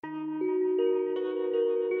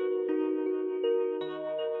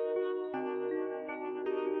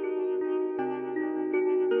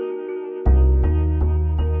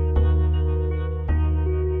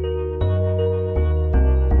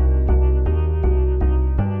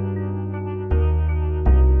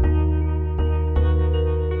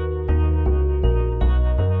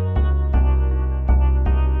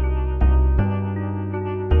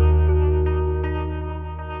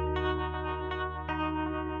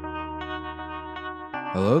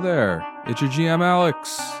Hello there, it's your GM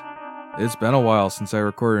Alex. It's been a while since I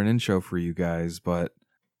recorded an intro for you guys, but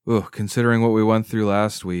considering what we went through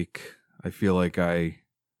last week, I feel like I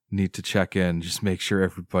need to check in, just make sure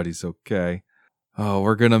everybody's okay. Oh,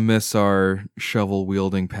 we're gonna miss our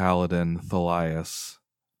shovel-wielding paladin, Thalias.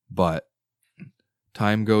 But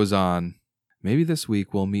time goes on. Maybe this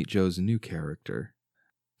week we'll meet Joe's new character.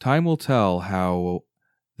 Time will tell how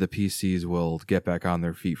the PCs will get back on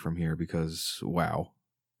their feet from here because, wow,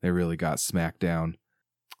 they really got smacked down.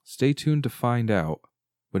 Stay tuned to find out.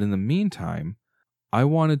 But in the meantime, I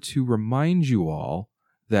wanted to remind you all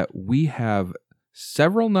that we have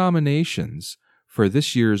several nominations for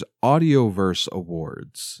this year's Audioverse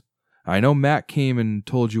Awards. I know Matt came and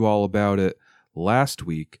told you all about it last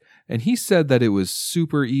week, and he said that it was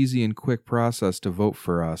super easy and quick process to vote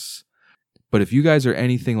for us. But if you guys are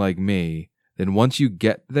anything like me, then once you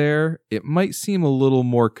get there, it might seem a little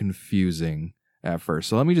more confusing at first.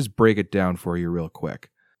 So let me just break it down for you real quick.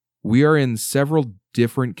 We are in several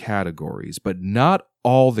different categories, but not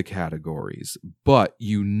all the categories. But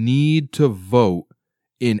you need to vote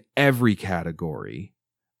in every category,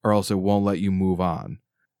 or else it won't let you move on.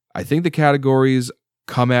 I think the categories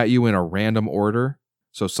come at you in a random order.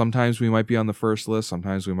 So sometimes we might be on the first list,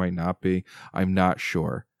 sometimes we might not be. I'm not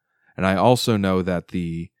sure. And I also know that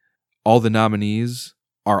all the nominees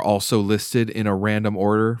are also listed in a random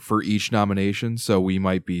order for each nomination. So we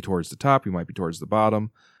might be towards the top, we might be towards the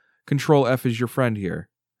bottom. Control F is your friend here.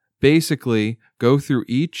 Basically, go through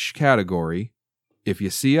each category. If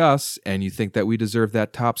you see us and you think that we deserve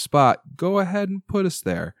that top spot, go ahead and put us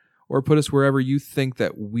there, or put us wherever you think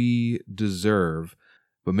that we deserve.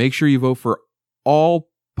 But make sure you vote for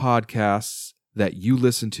all podcasts that you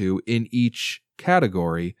listen to in each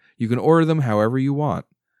category. You can order them however you want.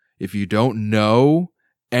 If you don't know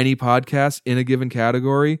any podcasts in a given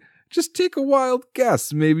category, just take a wild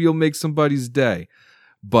guess. Maybe you'll make somebody's day.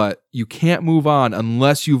 But you can't move on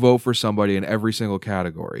unless you vote for somebody in every single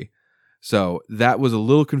category. So that was a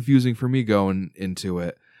little confusing for me going into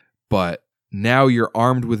it. But now you're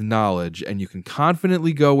armed with knowledge and you can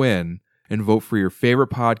confidently go in and vote for your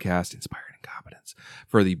favorite podcast, Inspired Incompetence,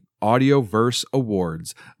 for the Audioverse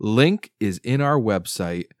Awards. Link is in our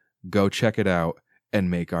website. Go check it out and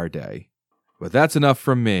make our day. But that's enough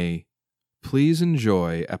from me. Please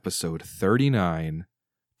enjoy episode 39,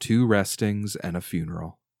 2 Restings and a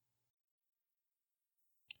Funeral.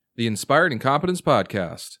 The Inspired Incompetence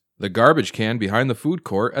Podcast, the garbage can behind the food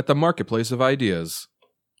court at the marketplace of ideas.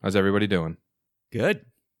 How's everybody doing? Good.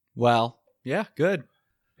 Well, yeah, good.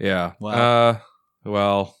 Yeah. Wow.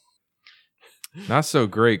 Well, not so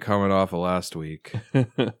great coming off of last week.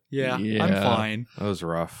 Yeah, I'm fine. That was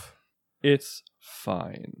rough. It's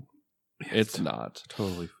fine. It's not.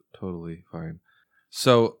 Totally fine.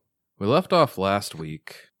 So, we left off last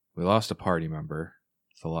week. We lost a party member,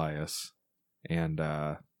 Thalias. And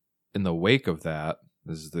in the wake of that,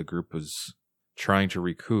 as the group was trying to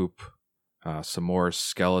recoup, some more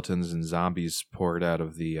skeletons and zombies poured out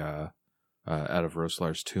of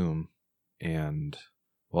Roslar's tomb. And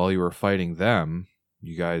while you were fighting them,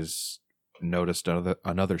 you guys noticed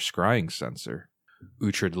another scrying sensor.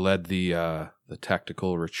 Uhtred led the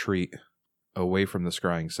tactical retreat away from the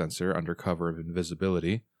scrying sensor under cover of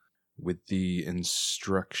invisibility with the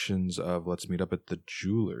instructions of let's meet up at the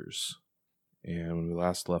jeweler's. And when we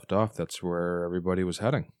last left off, that's where everybody was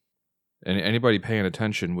heading. And anybody paying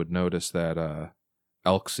attention would notice that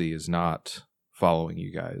Elxie is not following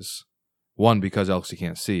you guys. One, because Elxie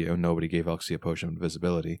can't see you. Nobody gave Elxie a potion of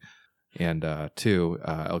invisibility. And two,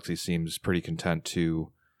 Elxie seems pretty content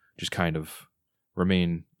to just kind of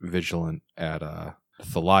remain vigilant at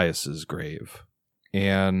Thalias's grave.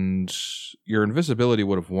 And your invisibility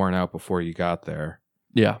would have worn out before you got there.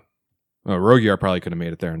 Yeah. Well, Rogier probably could have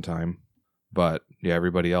made it there in time. But yeah,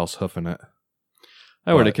 everybody else hoofing it.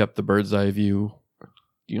 I would have kept the bird's eye view,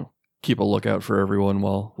 keep a lookout for everyone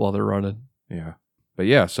while they're running. Yeah. But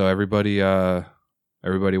yeah, so everybody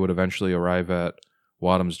would eventually arrive at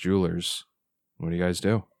Wadham's Jewelers. What do you guys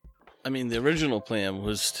do? I mean, the original plan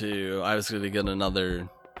was I was going to get another,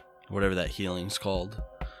 whatever that healing's called,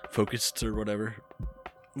 focused or whatever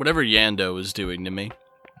Yando was doing to me.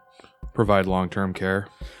 Provide long-term care.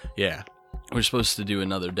 Yeah. We're supposed to do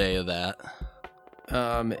another day of that.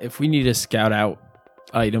 If we need to scout out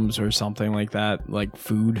items or something like that, like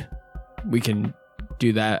food, we can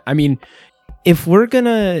do that. I mean, if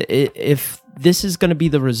this is gonna be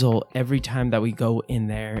the result every time that we go in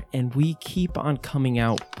there and we keep on coming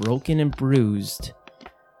out broken and bruised,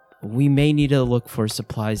 we may need to look for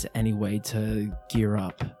supplies anyway to gear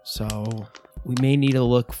up. So we may need to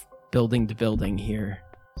look building to building here.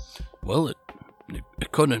 Well,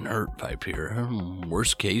 It couldn't hurt, Vipera.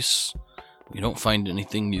 Worst case, we don't find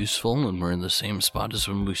anything useful and we're in the same spot as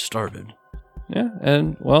when we started. Yeah,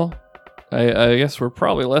 and, well, I guess we're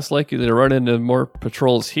probably less likely to run into more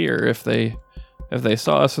patrols here. If they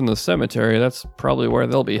saw us in the cemetery, that's probably where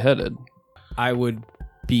they'll be headed. I would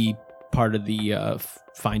be part of the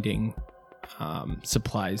finding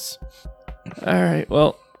supplies. All right,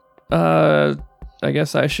 well, I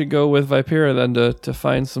guess I should go with Vipera then to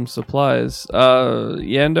find some supplies.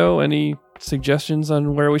 Yando, any suggestions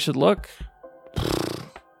on where we should look?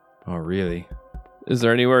 Oh, really? Is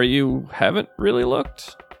there anywhere you haven't really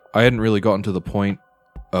looked? I hadn't really gotten to the point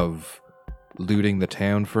of looting the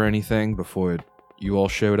town for anything before you all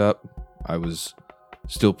showed up. I was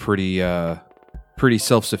still pretty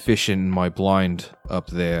self-sufficient in my blind up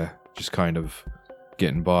there, just kind of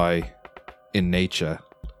getting by in nature.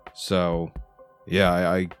 So,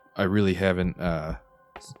 yeah, I really haven't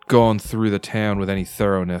gone through the town with any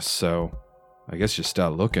thoroughness, so I guess just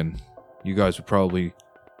start looking. You guys would probably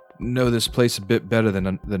know this place a bit better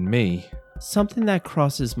than me. Something that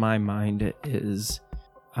crosses my mind is,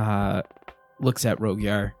 looks at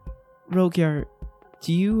Rogyar. Rogyar,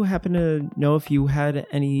 do you happen to know if you had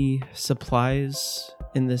any supplies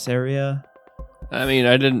in this area? I mean,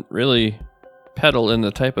 I didn't really peddle in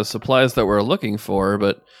the type of supplies that we're looking for,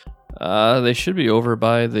 but they should be over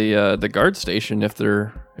by the guard station if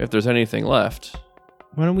there's anything left.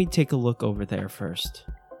 Why don't we take a look over there first?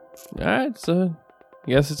 I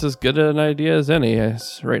guess it's as good an idea as any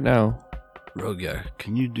right now. Rogyar,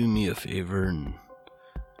 can you do me a favor and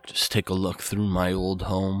just take a look through my old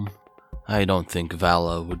home? I don't think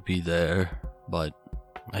Vala would be there, but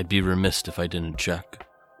I'd be remiss if I didn't check.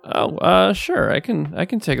 Oh, sure, I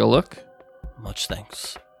can take a look. Much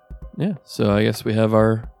thanks. Yeah, so I guess we have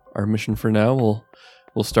our mission for now.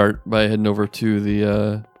 We'll start by heading over to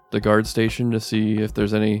the guard station to see if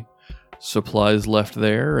there's any supplies left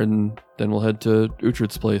there, and then we'll head to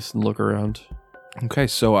Uhtred's place and look around. Okay,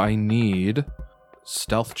 so I need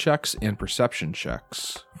stealth checks and perception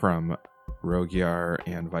checks from Rogyar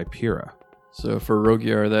and Vipera. So for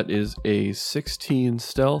Rogyar, that is a 16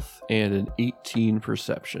 stealth and an 18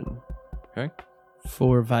 perception. Okay.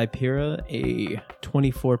 For Vipera, a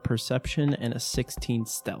 24 perception and a 16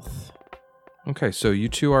 stealth. Okay, so you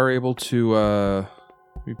two are able to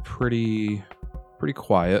be pretty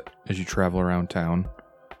quiet as you travel around town.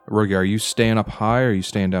 Rogyar, are you staying up high or are you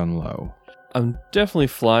staying down low? I'm definitely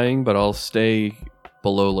flying, but I'll stay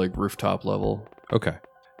below like rooftop level. Okay.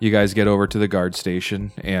 You guys get over to the guard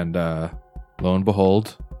station, and lo and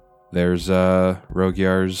behold, there's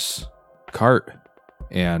Rogyar's cart,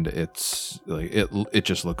 and it's like it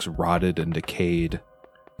just looks rotted and decayed.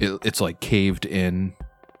 It's like caved in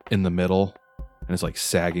the middle, and it's like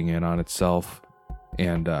sagging in on itself.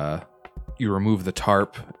 And you remove the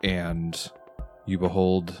tarp, and you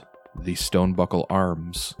behold the stone buckle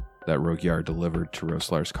arms that Rogyar delivered to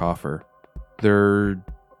Roslar's coffer. They're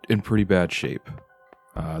in pretty bad shape.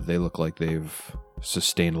 They look like they've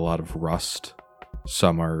sustained a lot of rust.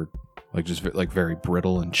 Some are like just like very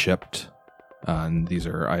brittle and chipped. And these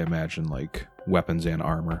are, I imagine, like weapons and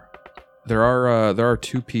armor. There are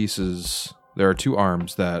two pieces. There are two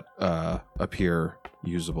arms that appear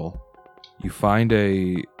usable. You find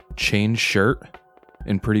a chain shirt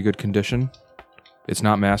in pretty good condition. It's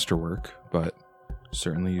not masterwork, but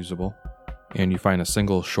certainly usable. And you find a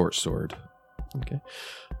single short sword. Okay.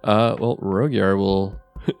 Well, Rogyar will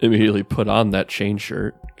immediately put on that chain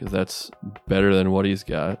shirt because that's better than what he's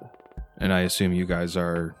got. And I assume you guys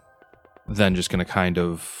are then just going to kind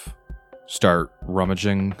of start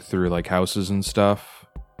rummaging through like houses and stuff.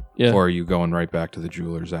 Yeah. Or are you going right back to the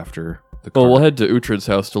jeweler's after the cart? Well, we'll head to Uhtred's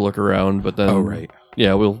house to look around, but then... Oh, right.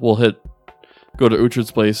 Yeah, we'll go to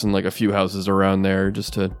Uhtred's place and like a few houses around there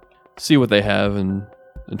just to see what they have and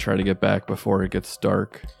try to get back before it gets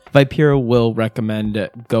dark. Vipera will recommend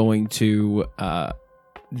going to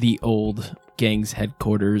the old gang's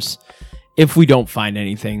headquarters if we don't find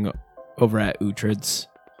anything over at Uhtred's.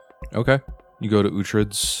 Okay. You go to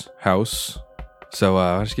Uhtred's house. So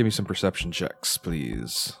just give me some perception checks,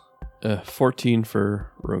 please. 14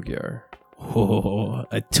 for Rogyar. Oh,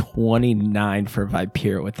 a 29 for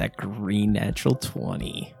Vipera with that green natural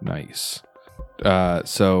 20. Nice.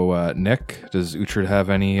 So Nick, does Uhtred have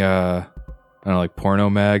any, I don't know, like porno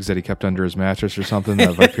mags that he kept under his mattress or something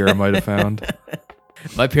that Vipera might have found?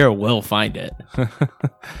 Vipera will find it. All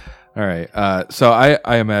right. So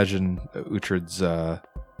I imagine Uhtred's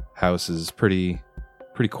house is pretty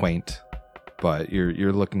quaint, but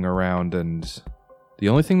you're looking around, and the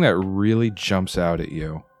only thing that really jumps out at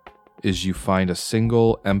you is you find a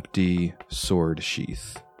single empty sword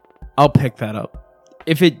sheath. I'll pick that up.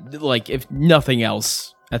 if nothing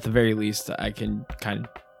else, at the very least, I can kind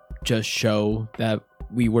of just show that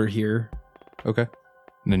we were here. Okay.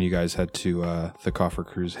 And then you guys head to the Coffer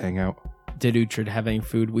Cruise hangout. Did Uhtred have any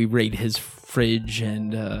food? We raid his fridge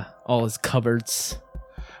and all his cupboards.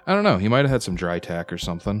 I don't know. He might have had some dry tack or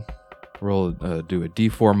something. Roll, do a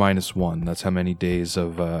D4 -1. That's how many days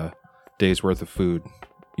worth of food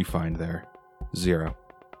you find there. 0.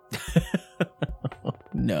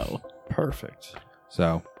 No. Perfect.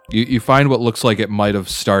 So you find what looks like it might have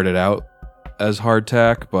started out as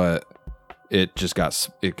hardtack, but it just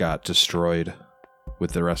got destroyed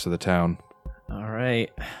with the rest of the town. All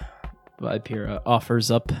right. Vipera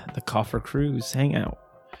offers up the Coffer Cruise hangout.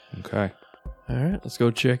 Okay. All right, let's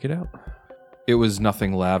go check it out. It was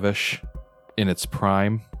nothing lavish in its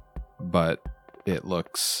prime, but it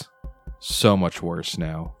looks so much worse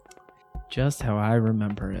now. Just how I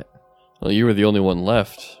remember it. Well, you were the only one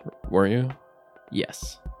left, weren't you?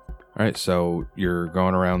 Yes. All right, so you're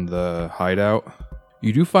going around the hideout.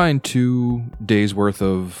 You do find 2 days worth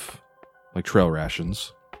of like trail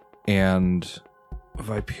rations, and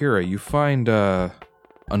Vipera, you find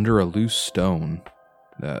under a loose stone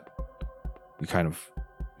that you kind of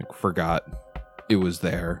forgot it was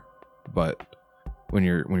there, but when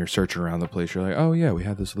you're searching around the place, you're like, oh yeah, we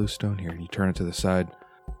had this loose stone here, and you turn it to the side,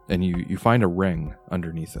 and you find a ring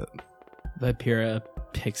underneath it. Vipera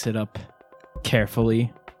picks it up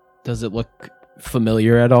carefully. Does it look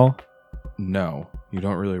familiar at all? No, you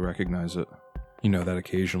don't really recognize it. You know that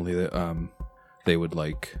occasionally they would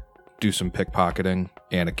like do some pickpocketing,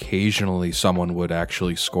 and occasionally someone would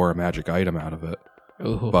actually score a magic item out of it.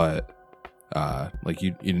 Ooh. But like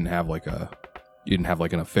you didn't have like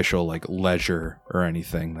an official like ledger or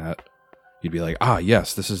anything that you'd be like, ah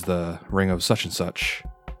yes, this is the ring of such and such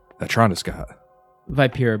that Trondis got.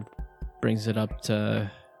 Vipera brings it up to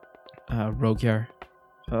Rogyar.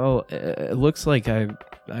 Oh, it looks like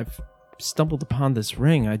I've stumbled upon this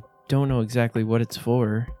ring. I don't know exactly what it's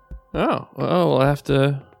for. Oh, well, we'll have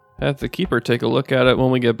the keeper take a look at it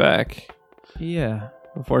when we get back. Yeah.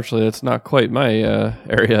 Unfortunately, it's not quite my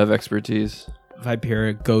area of expertise.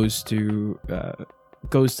 Vipera goes to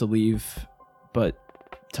leave, but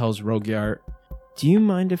tells Rogyar, "Do you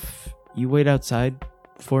mind if you wait outside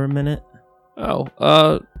for a minute?" Oh,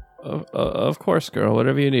 of course, girl.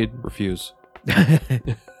 Whatever you need. Refuse. I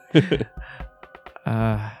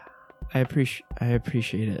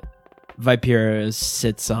appreciate it. Vipera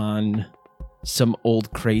sits on some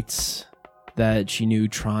old crates that she knew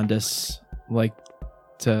Trondis liked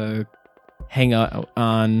to hang out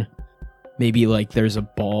on. Maybe like there's a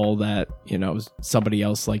ball that, somebody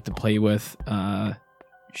else liked to play with.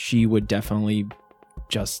 She would definitely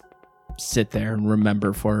just sit there and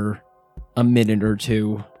remember for a minute or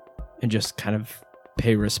two and just kind of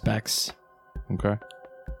pay respects. Okay.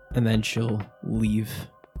 And then she'll leave.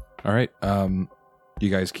 All right. Do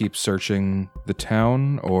you guys keep searching the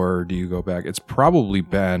town, or do you go back? It's probably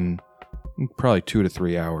been 2 to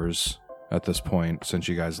 3 hours at this point since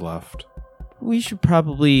you guys left. We should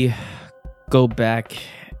probably go back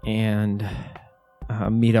and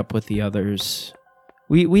meet up with the others.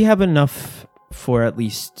 We have enough for at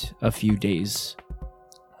least a few days.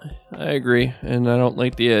 I agree, and I don't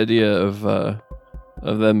like the idea of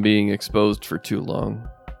them being exposed for too long.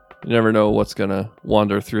 You never know what's gonna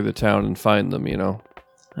wander through the town and find them,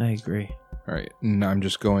 I agree. All right. And I'm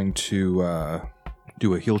just going to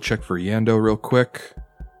do a heal check for Yando real quick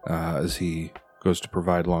as he goes to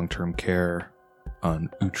provide long-term care on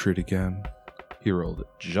Uhtred again. He rolled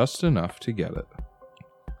just enough to get it.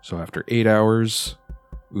 So after 8 hours,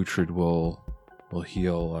 Uhtred will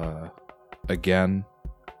heal again,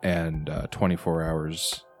 and 24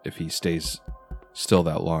 hours, if he stays still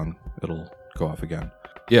that long, it'll go off again.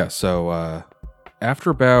 Yeah, so after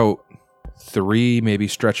about 3, maybe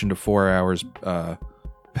stretching to 4 hours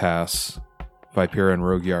pass, Vipera and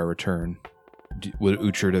Rogyar return. Would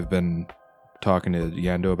Uhtred have been talking to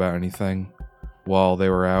Yando about anything while they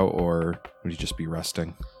were out, or would he just be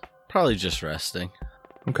resting? Probably just resting.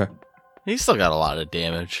 Okay. He's still got a lot of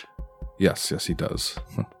damage. Yes, he does.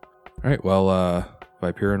 All right, well,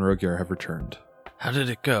 Vipera and Rogyar have returned. How did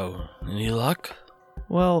it go? Any luck?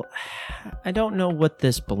 Well, I don't know what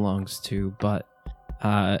this belongs to, but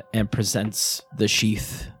and presents the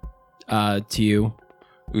sheath to you.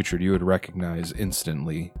 Uhtred, you would recognize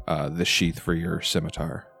instantly the sheath for your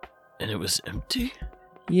scimitar. And it was empty?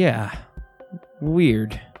 Yeah.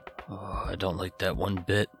 Weird. Oh, I don't like that one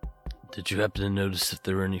bit. Did you happen to notice if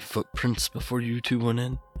there were any footprints before you two went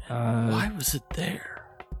in? Why was it there?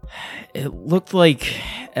 It looked like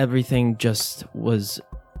everything just was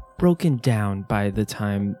broken down by the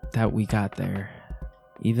time that we got there.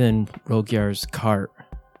 Even Rogyar's cart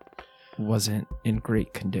wasn't in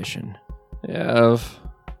great condition. Yeah, of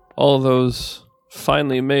all those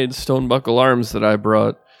finely made stone buckle arms that I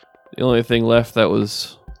brought, the only thing left that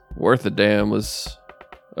was worth a damn was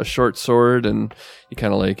a short sword, and he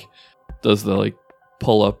kind of like does the like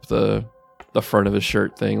pull up the front of his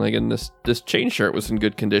shirt thing, like, and this chain shirt was in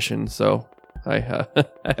good condition, so I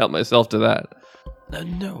I helped myself to that.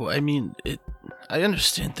 No, I mean, I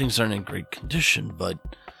understand things aren't in great condition, but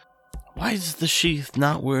why is the sheath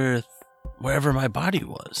not wherever my body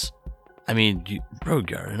was? I mean,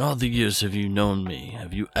 Rogyar, in all the years have you known me,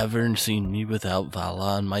 have you ever seen me without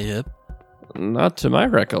Vala on my hip? Not to my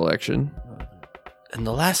recollection. And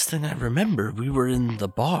the last thing I remember, we were in the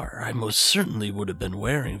bar. I most certainly would have been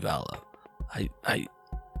wearing Vala.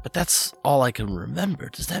 But that's all I can remember.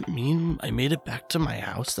 Does that mean I made it back to my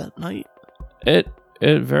house that night? It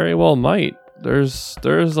very well might. There's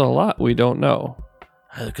a lot we don't know.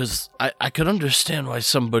 Because I could understand why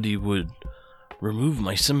somebody would remove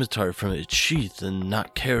my scimitar from its sheath and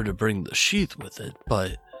not care to bring the sheath with it,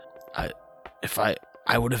 but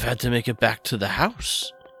I would have had to make it back to the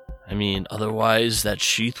house. I mean, otherwise that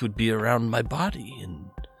sheath would be around my body, and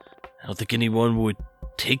I don't think anyone would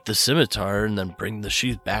take the scimitar and then bring the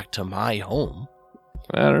sheath back to my home.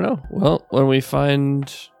 I don't know. Well, when we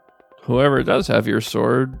find whoever does have your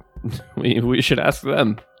sword, we should ask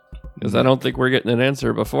them, because I don't think we're getting an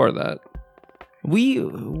answer before that.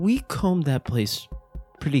 We combed that place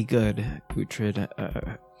pretty good,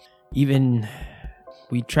 Uhtred. Even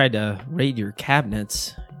we tried to raid your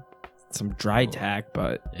cabinets, some dry tack,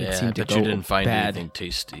 but it seemed to go bad. You didn't find anything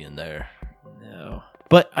tasty in there. No,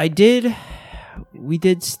 but we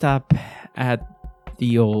did stop at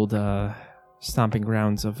the old stomping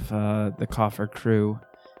grounds of the Coffer crew,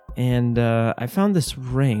 and I found this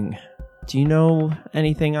ring. Do you know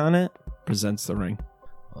anything on it? Presents the ring.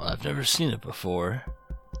 Well, I've never seen it before.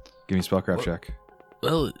 Give me a spellcraft check.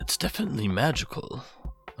 Well, it's definitely magical.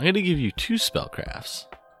 I'm going to give you 2 spellcrafts.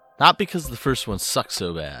 Not because the first one sucks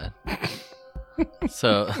so bad.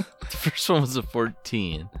 So, the first one was a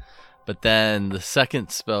 14. But then the second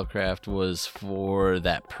spellcraft was for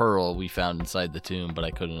that pearl we found inside the tomb, but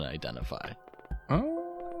I couldn't identify.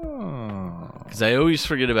 Oh. Because I always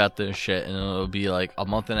forget about this shit, and it'll be like a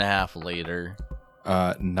month and a half later.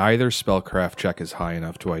 Neither spellcraft check is high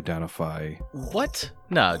enough to identify. What?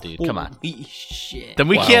 No, dude, come on. Holy shit. Then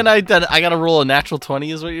we can't identify. I gotta roll a natural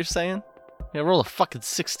 20 is what you're saying? Yeah, roll a fucking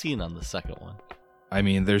 16 on the second one. I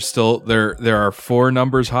mean, there's still there are 4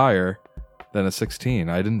 numbers higher than a 16.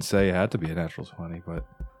 I didn't say it had to be a natural 20, but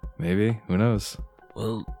maybe, who knows?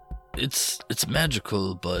 Well, it's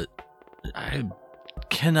magical, but I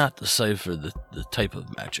cannot decipher the type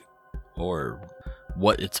of magic or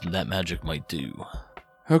what that magic might do.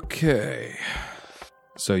 Okay.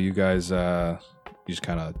 So you guys you just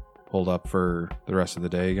kind of hold up for the rest of the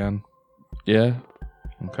day again? Yeah.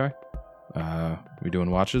 Okay. We doing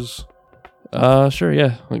watches? Sure,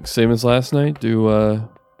 yeah. Like same as last night. Do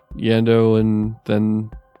Yando and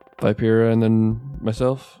then Vipera and then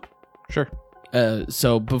myself. Sure.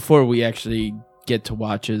 So before we actually get to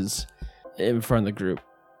watches in front of the group,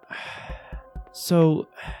 so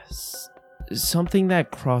something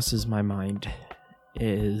that crosses my mind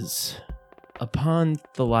is, upon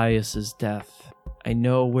Thalias's death, I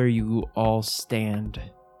know where you all stand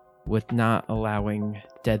with not allowing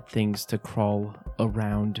dead things to crawl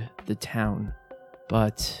around the town,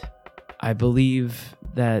 but I believe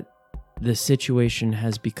that the situation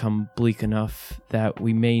has become bleak enough that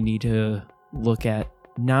we may need to look at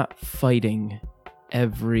not fighting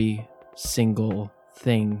every single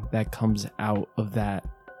thing that comes out of that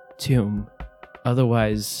tomb.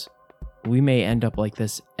 Otherwise, we may end up like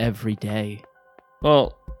this every day.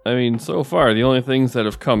 Well, I mean, so far, the only things that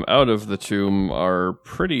have come out of the tomb are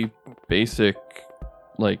pretty basic,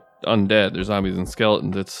 like undead. They're zombies and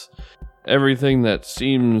skeletons. It's everything that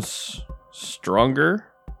seems stronger,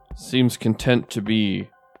 seems content to be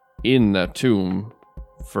in that tomb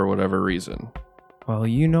for whatever reason. Well,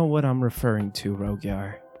 you know what I'm referring to,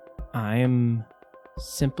 Rogyar. I am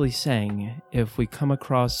simply saying, if we come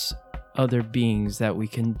across other beings that we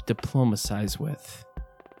can diplomatize with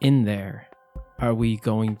in there, are we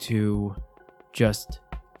going to just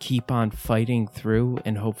keep on fighting through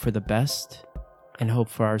and hope for the best and hope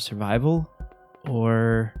for our survival?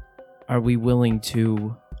 Or are we willing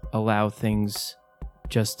to allow things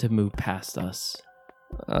just to move past us?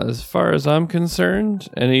 As far as I'm concerned,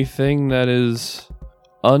 anything that is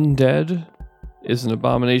undead is an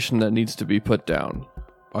abomination that needs to be put down.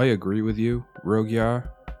 I agree with you, Rogyar.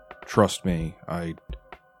 Trust me,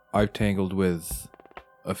 I've tangled with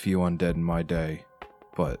a few undead in my day,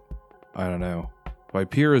 but I don't know.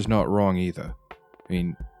 Vipera is not wrong either. I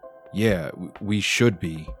mean, yeah, we should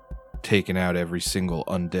be taking out every single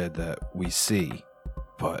undead that we see,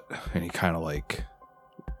 and he kind of like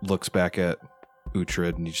looks back at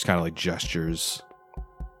Uhtred and he just kind of like gestures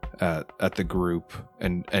at the group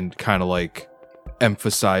and kind of like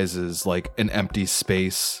emphasizes like an empty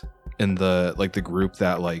space in the group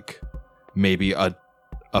that like maybe a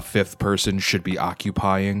fifth person should be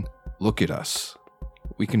occupying. Look at us.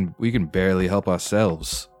 We can barely help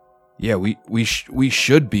ourselves. Yeah, we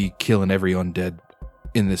should be killing every undead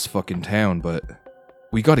in this fucking town, but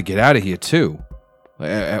we got to get out of here too.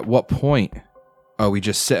 At what point are we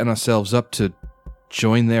just setting ourselves up to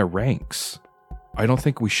join their ranks? I don't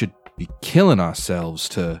think we should be killing ourselves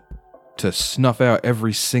to snuff out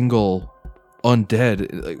every single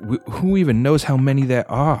undead. Like, who even knows how many there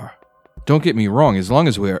are? Don't get me wrong. As long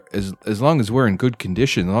as we're in good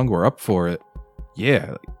condition, as long as we're up for it,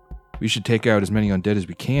 yeah, we should take out as many undead as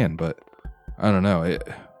we can. But I don't know.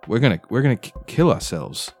 We're gonna kill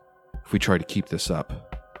ourselves if we try to keep this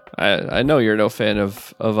up. I know you're no fan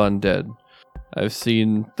of undead. I've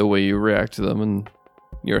seen the way you react to them and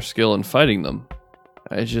your skill in fighting them.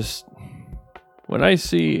 When I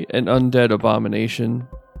see an undead abomination,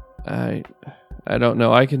 I don't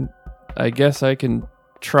know. I guess I can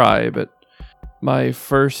try, but my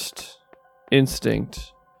first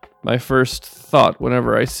instinct, my first thought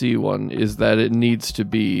whenever I see one is that it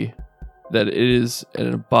is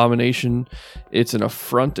an abomination, it's an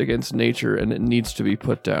affront against nature, and it needs to be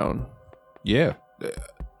put down. Yeah,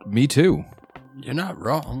 me too. You're not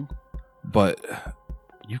wrong. But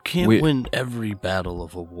you can't win every battle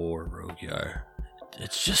of a war, Rogyar.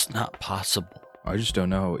 It's just not possible. I just don't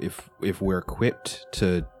know if we're equipped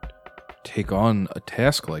to take on a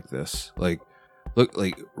task like this. Like, look,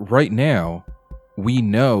 like right now, we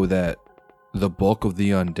know that the bulk of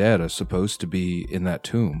the undead are supposed to be in that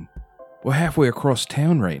tomb. We're halfway across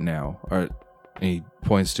town right now. And he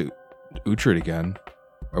points to Uhtred again.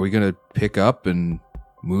 Are we gonna pick up and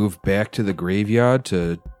move back to the graveyard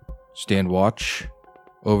to stand watch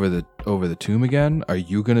over the tomb again? Are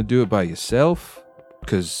you gonna do it by yourself?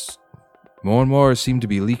 Because more and more seem to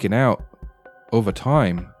be leaking out over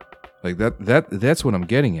time. Like that's what I'm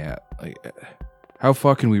getting at. Like, how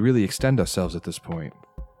far can we really extend ourselves at this point?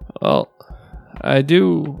 Well, I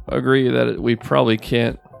do agree that we probably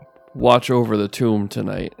can't watch over the tomb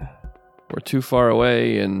tonight. We're too far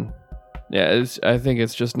away, and yeah, I think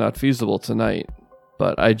it's just not feasible tonight.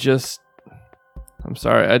 But I'm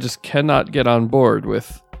sorry, I just cannot get on board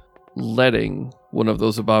with letting one of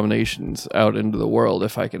those abominations out into the world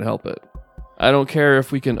if I can help it. I don't care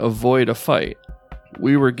if we can avoid a fight.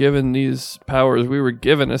 We were given these powers, we were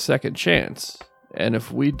given a second chance. And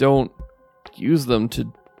if we don't use them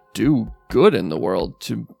to do good in the world,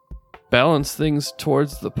 to balance things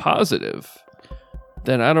towards the positive,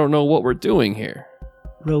 then I don't know what we're doing here.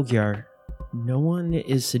 Rogyar, no one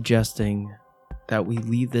is suggesting that we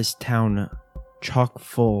leave this town chock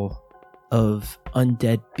full of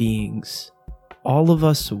undead beings. All of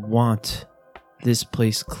us want this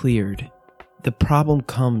place cleared. The problem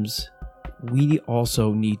comes, we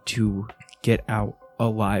also need to get out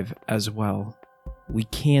alive as well. We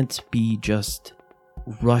can't be just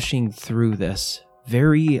rushing through this.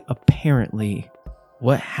 Very apparently,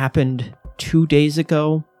 what happened 2 days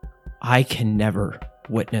ago, I can never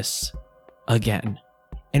witness again.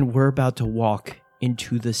 And we're about to walk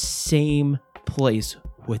into the same place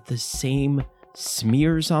with the same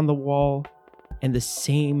smears on the wall and the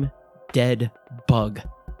same dead bug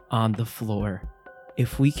on the floor.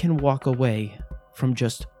 If we can walk away from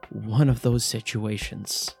just one of those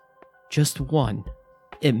situations, just one,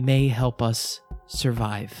 it may help us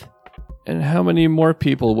survive. And how many more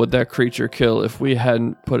people would that creature kill if we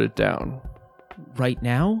hadn't put it down? Right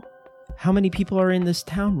now? How many people are in this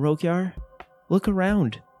town, Rogyar? Look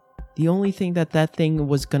around. The only thing that thing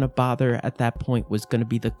was going to bother at that point was going to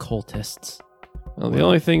be the cultists. Well, the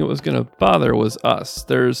only thing it was going to bother was us.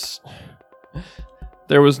 There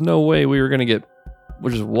was no way we were going to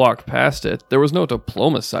we'll just walk past it. There was no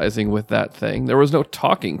diplomatizing with that thing. There was no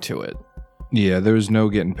talking to it. Yeah, there was no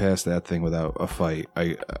getting past that thing without a fight.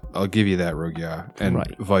 I'll give you that, Rogyar. And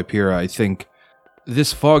right. Vipera, I think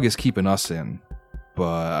this fog is keeping us in,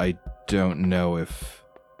 but I don't know if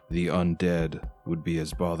the undead would be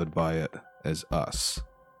as bothered by it as us.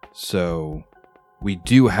 So we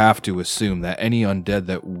do have to assume that any undead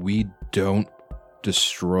that we don't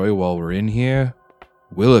destroy while we're in here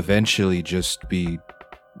will eventually just be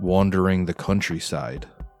wandering the countryside.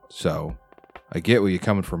 So I get where you're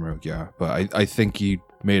coming from, Rogyar, but I think you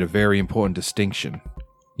made a very important distinction.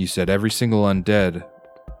 You said every single undead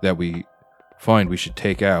that we find we should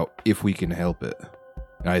take out if we can help it.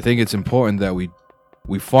 And I think it's important that we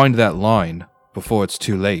find that line before it's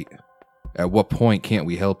too late. At what point can't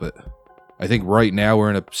we help it? I think right now we're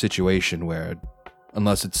in a situation where,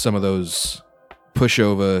 unless it's some of those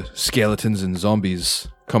pushover skeletons and zombies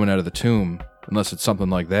coming out of the tomb, unless it's something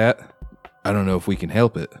like that, I don't know if we can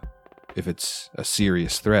help it. If it's a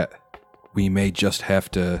serious threat, we may just have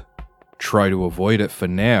to try to avoid it for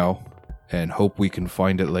now and hope we can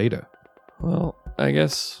find it later. Well, I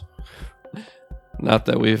guess not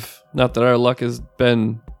that our luck has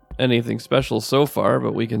been anything special so far,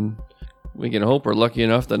 but we can hope we're lucky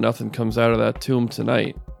enough that nothing comes out of that tomb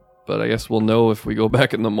tonight. But I guess we'll know if we go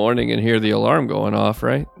back in the morning and hear the alarm going off,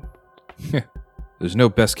 right? There's no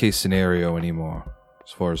best case scenario anymore,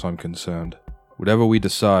 as far as I'm concerned. Whatever we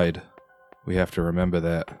decide, we have to remember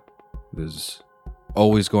that there's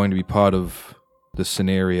always going to be part of the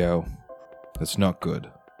scenario that's not good.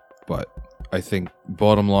 But I think,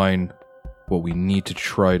 bottom line, what we need to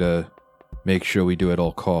try to make sure we do at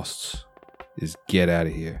all costs is get out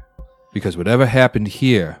of here. Because whatever happened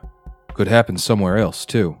here could happen somewhere else,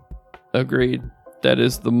 too. Agreed. That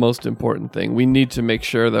is the most important thing. We need to make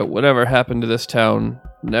sure that whatever happened to this town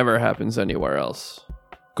never happens anywhere else.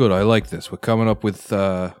 Good, I like this. We're coming up with,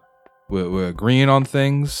 we're agreeing on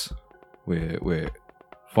things. We're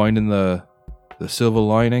finding the silver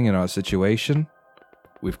lining in our situation.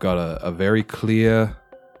 We've got a very clear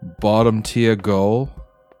bottom tier goal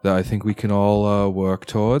that I think we can all work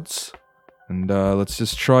towards. And let's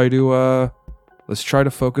just try to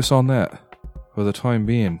focus on that for the time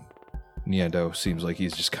being. Niendo seems like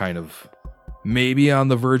he's just kind of maybe on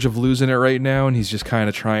the verge of losing it right now, and he's just kind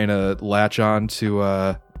of trying to latch on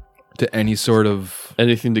to any sort of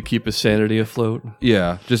anything to keep his sanity afloat.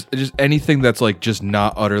 Yeah, just anything that's like just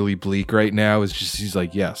not utterly bleak right now is just he's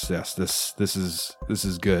like yes, this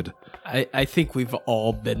is good. I think we've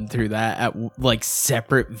all been through that at like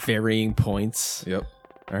separate varying points. Yep.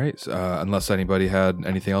 All right. So, unless anybody had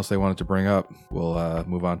anything else they wanted to bring up, we'll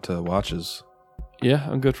move on to watches. Yeah,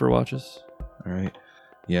 I'm good for watches. All right.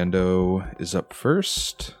 Yendo is up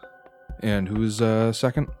first. And who's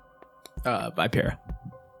second? Vipera.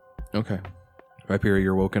 Okay. Vipera,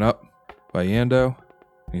 you're woken up by Yando.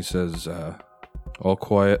 He says, all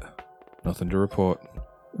quiet. Nothing to report.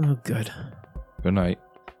 Oh, good. Good night.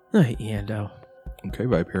 Night, Yando. Okay,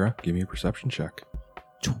 Vipera, give me a perception check.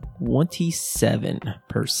 27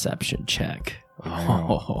 perception check.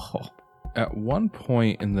 Wow. Oh. At one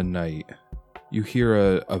point in the night, you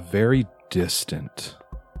hear a very distant,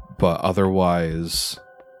 but otherwise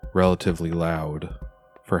relatively loud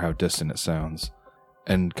for how distant it sounds,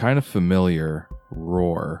 and kind of familiar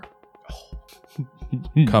roar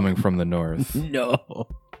coming from the north. No.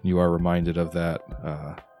 You are reminded of that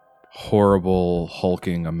horrible,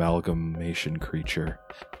 hulking amalgamation creature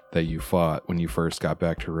that you fought when you first got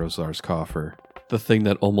back to Roslar's coffer. The thing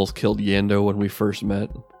that almost killed Yando when we first met.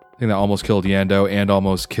 I think that almost killed Yando and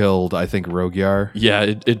almost killed, I think, Rogyar. Yeah,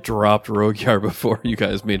 it dropped Rogyar before you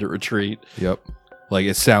guys made a retreat. Yep. Like,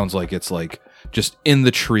 it sounds like it's, like, just in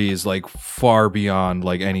the trees, like, far beyond,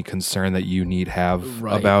 like, any concern that you need have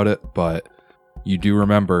about it. But you do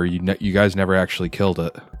remember, you guys never actually killed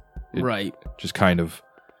it. It just kind of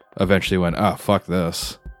eventually went, fuck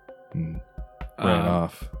this. And ran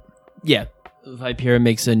off. Yeah. Vipera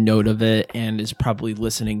makes a note of it and is probably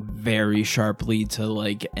listening very sharply to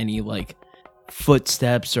like any like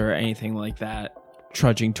footsteps or anything like that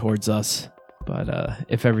trudging towards us. But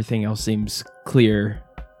if everything else seems clear,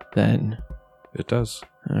 then it does.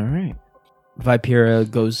 All right. Vipera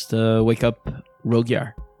goes to wake up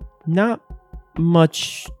Rogyar. Not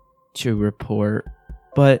much to report,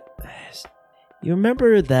 but you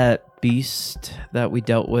remember that beast that we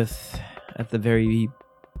dealt with at the very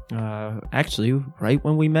actually, right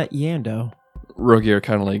when we met Yando. Rogyar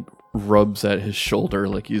kind of like rubs at his shoulder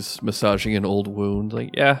like he's massaging an old wound. Like,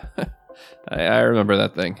 yeah, I remember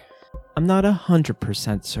that thing. I'm not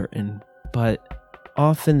 100% certain, but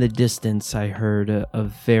off in the distance I heard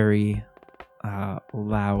a very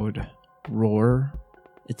loud roar.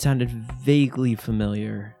 It sounded vaguely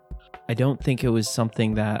familiar. I don't think it was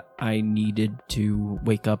something that I needed to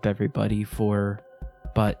wake up everybody for,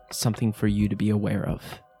 but something for you to be aware of.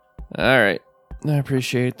 All right. I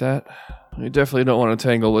appreciate that. I definitely don't want to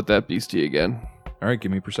tangle with that beastie again. All right,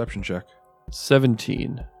 give me a perception check.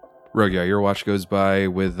 17. Rogyar, your watch goes by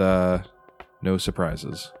with no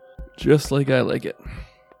surprises. Just like I like it.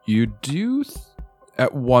 You do,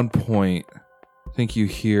 at one point, think you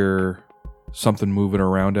hear something moving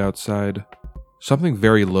around outside. Something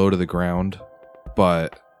very low to the ground,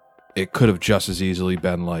 but it could have just as easily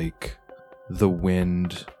been like the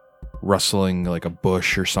wind rustling like a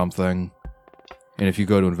bush or something. And if you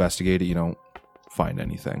go to investigate it, you don't find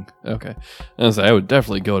anything. Okay. I would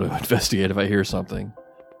definitely go to investigate if I hear something,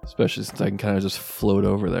 especially since I can kind of just float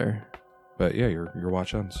over there. But yeah, your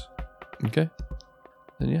watch ends. Okay.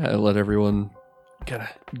 And yeah, I let everyone kind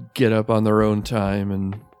of get up on their own time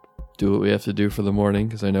and do what we have to do for the morning,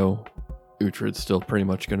 because I know Uhtred's still pretty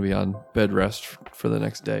much going to be on bed rest for the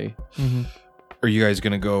next day. Mm-hmm. Are you guys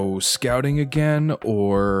going to go scouting again,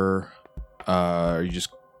 or are you just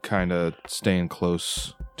kind of staying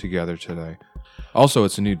close together today? Also,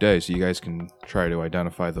 it's a new day, so you guys can try to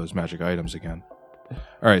identify those magic items again. All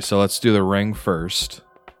right, so let's do the ring first.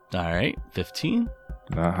 All right, 15.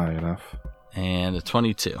 Not high enough. And a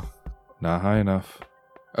 22. Not high enough.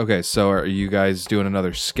 Okay, so are you guys doing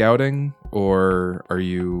another scouting, or are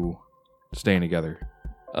you staying together?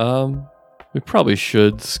 We probably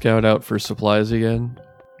should scout out for supplies again.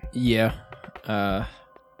 Yeah.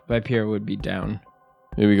 Vipeira would be down.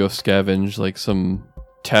 Maybe go scavenge like some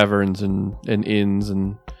taverns and inns,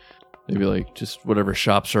 and maybe like just whatever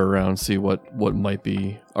shops are around, see what might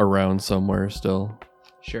be around somewhere still.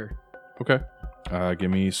 Sure. Okay.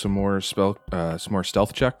 Give me some more stealth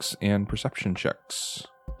checks and perception checks.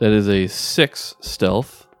 That is a 6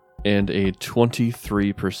 stealth and a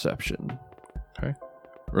 23 perception. Okay.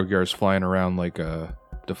 Rogyar's flying around like a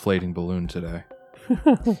deflating balloon today.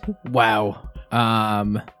 Wow.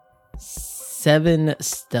 7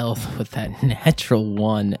 stealth with that natural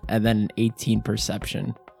 1, and then 18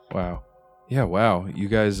 perception. Wow. Yeah, wow. You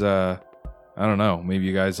guys, I don't know. Maybe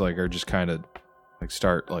you guys like are just kind of like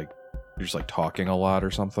start like you're just like talking a lot or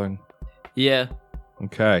something. Yeah.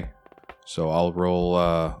 Okay. So I'll roll.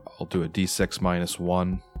 I'll do a d6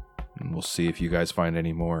 -1, and we'll see if you guys find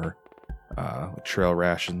any more trail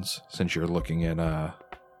rations. Since you're looking at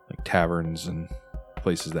like taverns and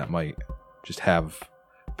places that might just have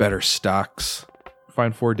better stocks.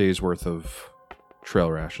 Find 4 days worth of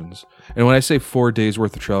trail rations. And when I say 4 days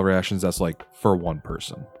worth of trail rations, that's like for one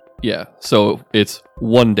person. Yeah, so it's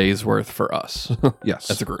 1 day's worth for us.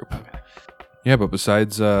 Yes, as a group. Yeah, but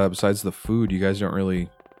besides the food, you guys don't really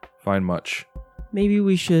find much. Maybe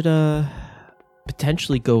we should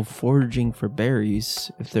potentially go foraging for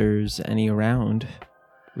berries if there's any around.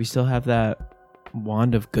 We still have that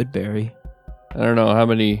wand of good berry. I don't know how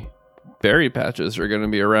many berry patches are going to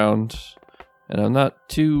be around, and I'm not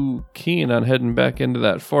too keen on heading back into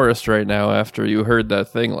that forest right now after you heard that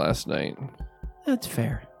thing last night. That's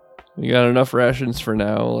fair. We got enough rations for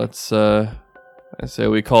now. Let's I say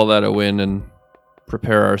we call that a win and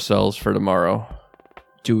prepare ourselves for tomorrow.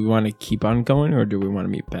 Do we want to keep on going, or do we want to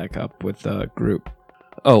meet back up with the group?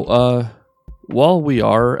 Oh, while we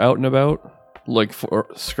are out and about, like for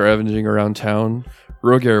scavenging around town,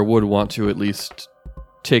 Rogyar would want to at least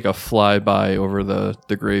take a flyby over the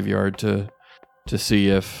graveyard to see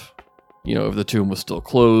if, you know, if the tomb was still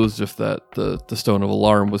closed, if that the Stone of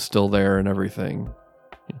Alarm was still there and everything.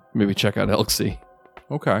 Maybe check out Elxie.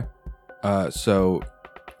 Okay. So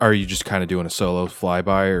are you just kind of doing a solo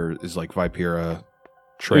flyby, or is like Vipeira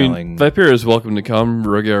trailing? I mean, Vipeira is welcome to come.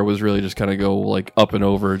 Rogyar was really just kind of go like up and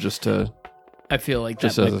over just to. I feel like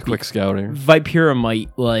just that as a quick scouting. Vipeira might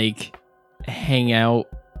like hang out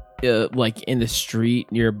like in the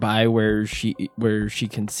street nearby where she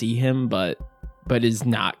can see him, but is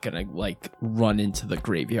not gonna like run into the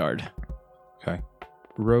graveyard. Okay.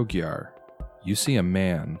 Rogyar, you see a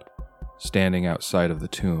man standing outside of the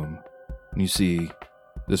tomb, and you see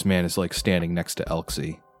this man is like standing next to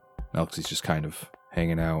Elxie. Elxie's just kind of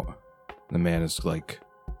hanging out. The man is like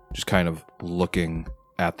just kind of looking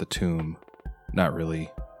at the tomb, not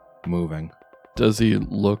really moving. Does he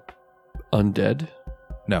look undead?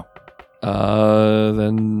 No.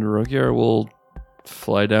 Then Rogyar will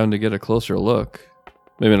fly down to get a closer look.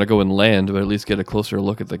 Maybe not go and land, but at least get a closer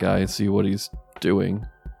look at the guy and see what he's doing.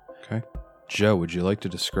 Okay. Joe, would you like to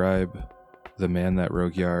describe the man that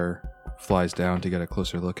Rogyar flies down to get a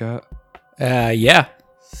closer look at? Yeah.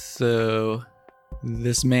 So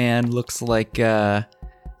this man looks like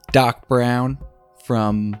Doc Brown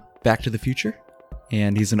from Back to the Future.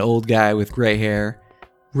 And he's an old guy with gray hair,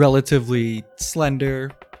 relatively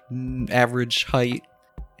slender, average height,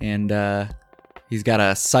 and he's got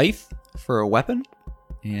a scythe for a weapon,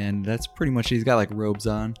 and that's pretty much, he's got like robes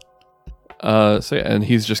on. And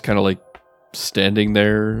he's just kind of like standing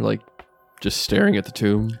there, like just staring at the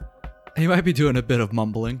tomb. He might be doing a bit of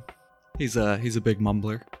mumbling. He's a big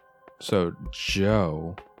mumbler. So,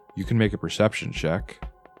 Joe, you can make a perception check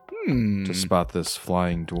to spot this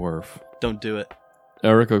flying dwarf. Don't do it.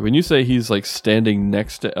 Real quick, when you say he's like standing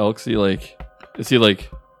next to Elxie, like, is he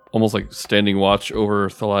like almost like standing watch over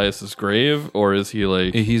Thalias's grave, or is he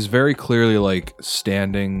like? He's very clearly like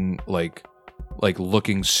standing, like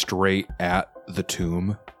looking straight at the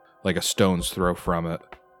tomb, like a stone's throw from it.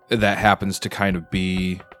 That happens to kind of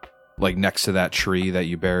be like next to that tree that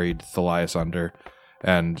you buried Thalias under.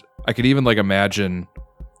 And I could even like imagine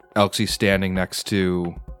Elxie standing next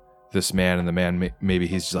to this man, and the man, maybe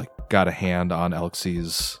he's like got a hand on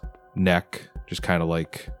Elxie's neck, just kind of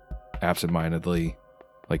like absentmindedly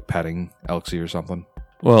like petting Elxie or something.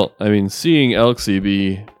 Well, I mean, seeing Elxie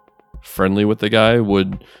be friendly with the guy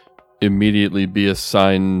would immediately be a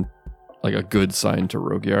sign, like a good sign to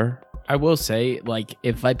Rogier. I will say, like,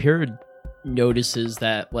 if Vipera notices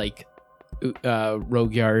that, like,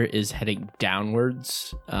 Rogier is heading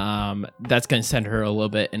downwards, that's going to send her a little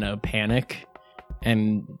bit in a panic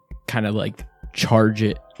and kind of, like, charge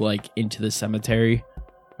it, like, into the cemetery.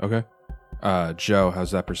 Okay. Joe,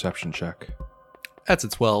 how's that perception check? That's a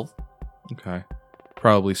 12. Okay.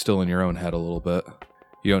 Probably still in your own head a little bit.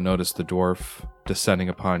 You don't notice the dwarf descending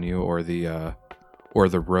upon you, or the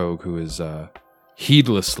rogue who is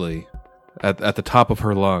heedlessly at the top of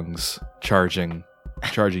her lungs charging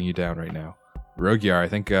you down right now. Rogier, I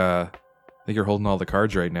think you're holding all the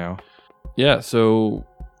cards right now. Yeah, so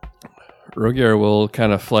Rogier will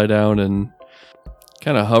kind of fly down and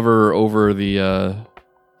kind of hover over the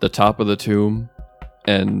top of the tomb,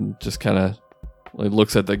 and just kind of like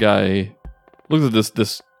looks at the guy, looks at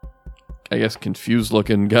this I guess confused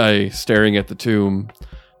looking guy staring at the tomb,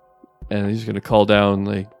 and he's gonna call down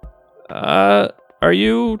like, are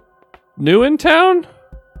you new in town?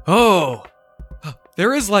 Oh,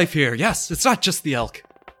 there is life here. Yes, it's not just the elk.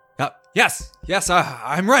 Yes,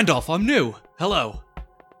 I'm Randolph. I'm new. Hello.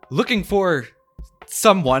 Looking for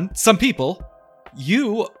some people.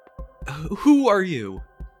 You, who are you?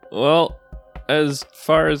 Well, as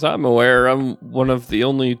far as I'm aware, I'm one of the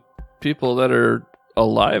only people that are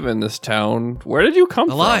alive in this town. Where did you come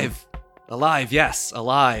from? Alive, yes,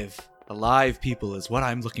 alive. Alive people is what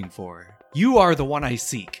I'm looking for. You are the one I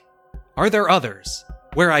seek. Are there others?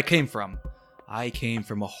 Where I came from? I came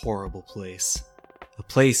from a horrible place. A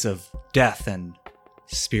place of death and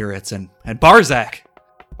spirits and Barzak.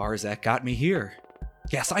 Barzak got me here.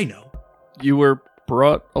 Yes, I know. You were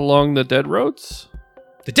brought along the dead roads?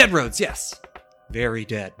 The dead roads, yes. Very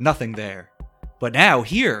dead. Nothing there. But now,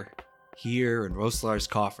 here in Roslar's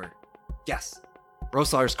coffer. Yes,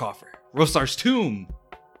 Roslar's coffer. Roslar's tomb.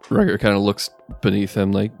 Rogier kind of looks beneath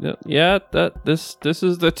him like, yeah, this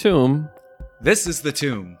is the tomb. This is the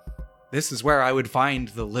tomb. This is where I would find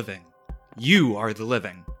the living. You are the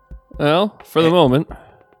living. Well, for the moment.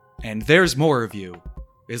 And there's more of you.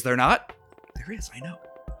 Is there not? There is, I know.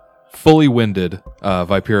 Fully winded,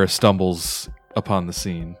 Vipera stumbles upon the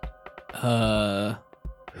scene.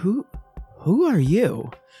 Who are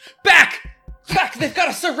you? Back! They've got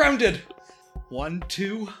us surrounded! 1,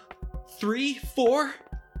 2, 3, 4.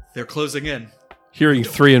 They're closing in. Hearing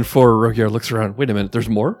 3 and 4, Rogier looks around. Wait a minute, there's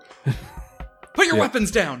more? Put your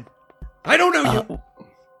weapons down! I don't know you!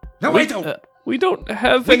 No, I don't! We don't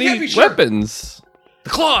have We can't any be sure. weapons. The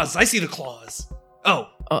claws! I see the claws! Oh,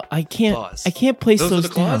 I can't. Claws. I can't place Those are those the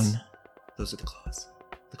claws? down. those are the claws.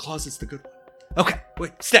 The claws is the good one. Okay,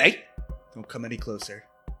 wait, stay! Don't come any closer.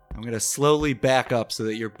 I'm gonna slowly back up so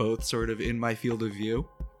that you're both sort of in my field of view.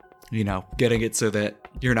 You know, getting it so that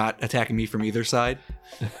you're not attacking me from either side.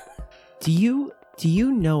 Do you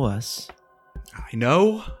know us? I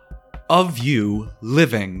know of you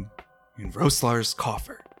living in Roslar's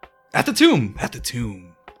coffer. At the tomb! At the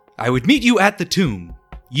tomb. I would meet you at the tomb.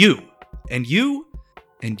 You. And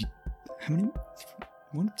how many?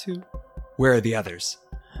 1, 2. Where are the others?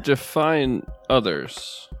 Define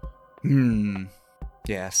others.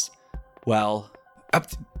 Yes. Well,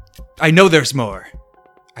 I know there's more.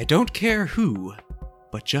 I don't care who,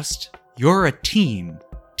 but just you're a team.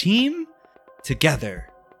 Team? Together.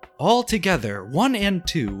 All together. 1 and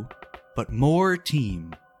 2, but more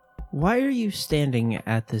team. Why are you standing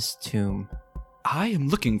at this tomb? I am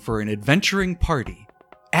looking for an adventuring party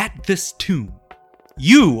at this tomb.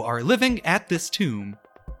 You are living at this tomb,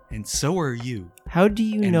 and so are you. How do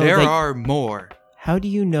you And know there that? are more. How do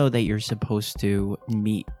you know that you're supposed to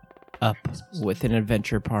meet up with an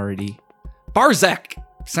adventure party? Barzak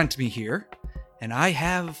sent me here, and I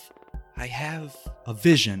have a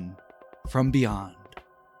vision from beyond.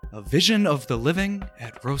 A vision of the living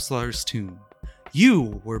at Roslar's tomb.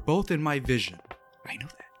 You were both in my vision. I know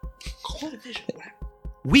that. Call it a vision.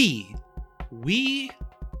 We,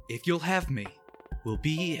 if you'll have me, will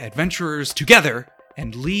be adventurers together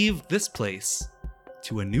and leave this place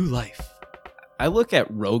to a new life. I look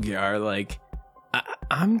at Rogier like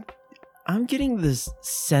I'm I'm getting this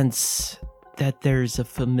sense that there's a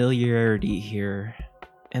familiarity here.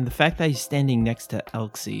 And the fact that he's standing next to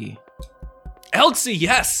Elxie. Elxie,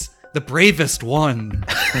 yes! The bravest one.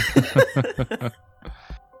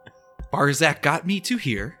 Barzak got me to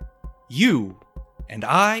here. You and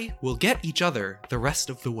I will get each other the rest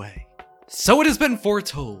of the way. So it has been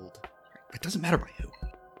foretold. It doesn't matter by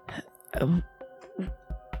who.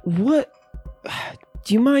 What?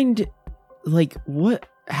 Do you mind, like, what?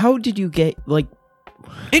 How did you get, like...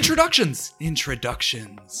 Introductions!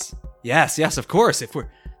 Yes, of course. If we're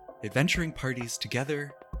adventuring parties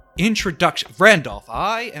together. Introduction. Randolph.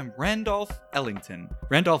 I am Randolph Ellington.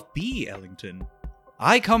 Randolph B. Ellington.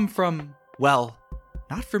 I come from, well,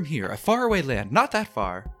 not from here, a faraway land, not that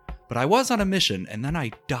far. But I was on a mission, and then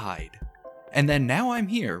I died. And then now I'm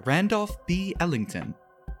here, Randolph B. Ellington.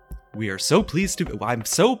 I'm so pleased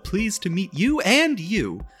to meet you and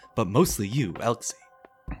you, but mostly you, Elxie.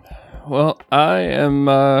 Well, I'm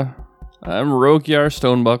Rogyar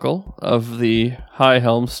Stonebuckle of the High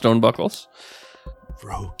Helm Stonebuckles.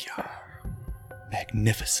 Rogyar.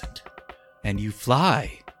 Magnificent. And you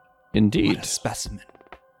fly. Indeed. What a specimen.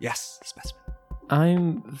 Yes, specimen.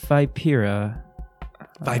 I'm Vipera.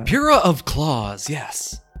 Vipera of Claws,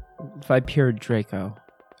 yes. Vipera Draco.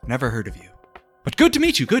 Never heard of you. But good to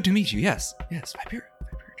meet you, yes. Yes, Vipera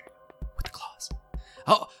Draco. With the claws.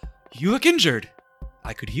 Oh, you look injured.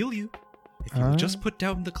 I could heal you if you would just put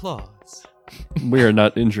down the claws. We are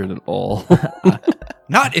not injured at all.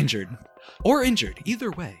 Not injured. Or injured, either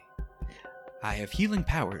way. I have healing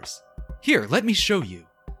powers. Here, let me show you.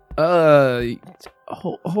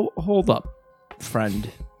 Hold up, friend.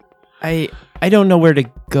 I don't know where to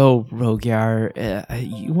go, Rogyar.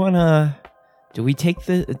 You wanna? Do we take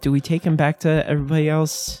him back to everybody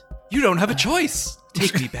else? You don't have a choice.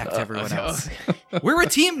 Take me back to everyone else. We're a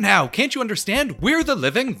team now. Can't you understand? We're the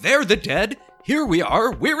living. They're the dead. Here we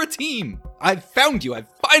are. We're a team. I've found you. I've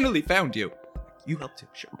finally found you. You helped too,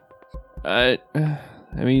 sure. I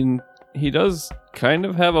mean, he does kind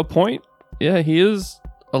of have a point. Yeah, he is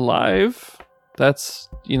alive. That's,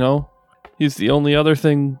 he's the only other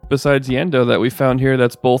thing besides Yendo that we found here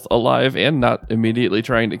that's both alive and not immediately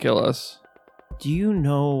trying to kill us. Do you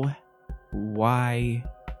know why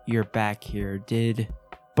you're back here? Did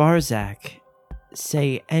Barzak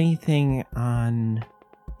say anything on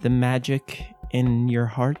the magic in your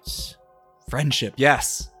hearts? Friendship,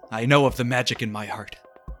 yes. I know of the magic in my heart.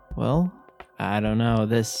 Well, I don't know.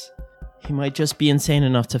 He might just be insane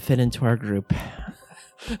enough to fit into our group.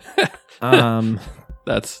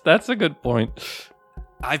 That's a good point.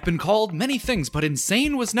 I've been called many things, but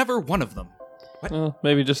insane was never one of them. What? Well,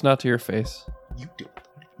 maybe just not to your face. You do.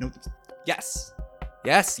 No. Yes.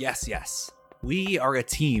 Yes. We are a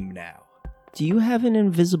team now. Do you have an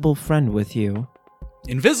invisible friend with you?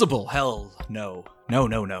 Invisible? Hell, no.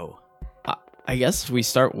 No. I guess we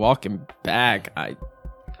start walking back.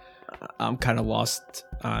 I'm kind of lost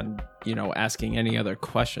on, asking any other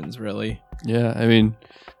questions, really. Yeah, I mean,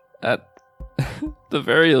 at the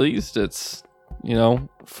very least, it's,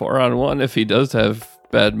 4-on-1 if he does have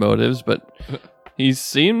bad motives, but he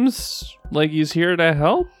seems like he's here to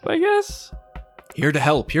help, I guess? Here to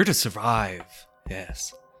help, here to survive,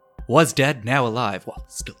 yes. Was dead, now alive. Well,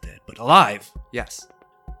 still dead, but alive, yes.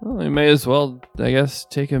 Well, we may as well, I guess,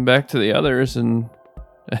 take him back to the others and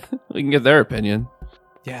we can get their opinion.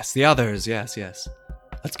 Yes, the others, yes.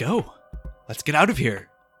 Let's go. Let's get out of here.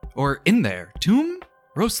 Or in there. Tomb?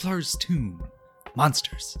 Roslar's tomb.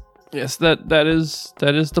 Monsters. Yes, that is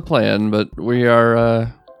the plan, but we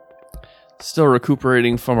are still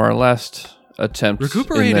recuperating from our last attempt.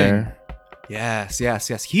 Recuperating. In there. Yes.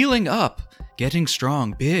 Healing up. Getting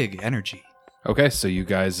strong. Big energy. Okay, so you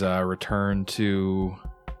guys return to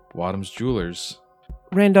Wadham's Jewelers.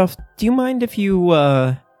 Randolph, do you mind if you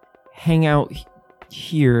hang out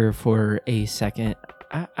here for a second?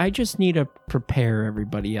 I just need to prepare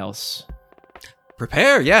everybody else.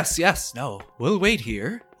 Prepare? Yes. No, we'll wait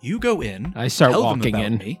here. You go in. I start tell them walking about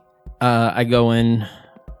in. Me. I go in.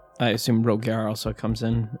 I assume Rogyar also comes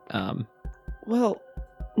in. Well,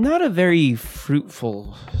 not a very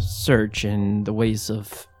fruitful search in the ways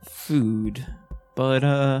of food,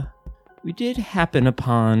 but we did happen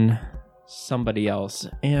upon somebody else,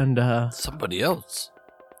 and Somebody else?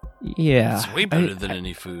 yeah, It's way better than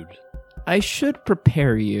any food. I should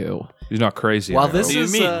prepare you. He's not crazy. While I this What hope. do you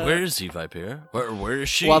is, mean? Where is he, Vipera? Where is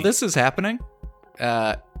she? While this is happening,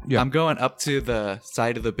 Yeah. I'm going up to the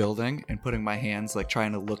side of the building and putting my hands, like,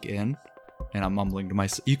 trying to look in, and I'm mumbling to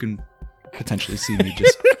myself. You can potentially see me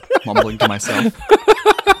just mumbling to myself.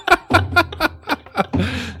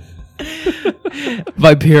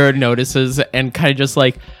 Vipera notices and kind of just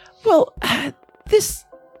like, Well, this...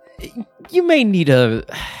 You may need to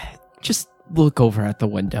just look over at the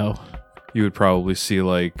window. You would probably see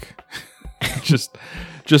like just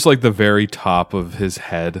like the very top of his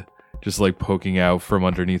head just like poking out from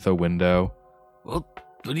underneath a window. Well,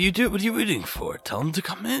 what do you do? What are you waiting for? Tell him to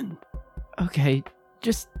come in. Okay,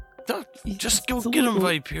 just Just It's go a get him, little-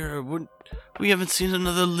 Viper. We haven't seen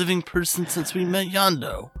another living person since we met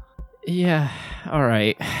Yando. yeah, all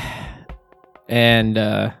right. And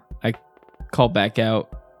I call back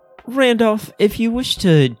out. Randolph, if you wish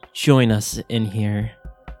to join us in here,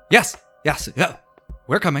 Yes, yeah.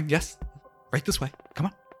 We're coming, yes. Right this way. Come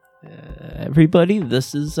on. everybody,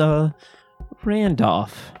 this is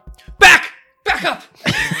Randolph. Back! Back up!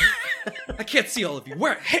 I can't see all of you.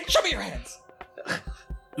 Where? Hey, show me your hands!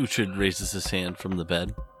 Uhtred raises his hand from the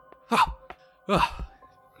bed. Oh,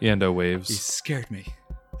 Yando you waves. scared me.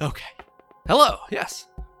 Okay. Hello, yes.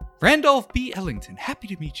 Randolph B. Ellington, happy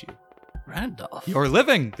to meet you. Randolph. You're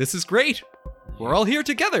living. This is great. We're all here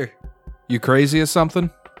together. You crazy or something?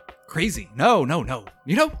 Crazy. No.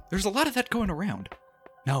 You know, there's a lot of that going around.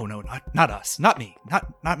 No, not us. Not me.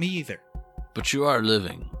 Not me either. But you are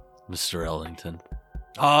living, Mr. Ellington.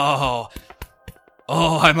 Oh,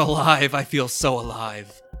 I'm alive. I feel so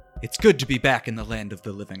alive. It's good to be back in the land of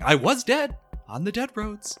the living. I was dead on the dead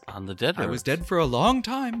roads. On the dead I was roads. dead for a long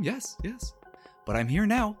time. Yes. But I'm here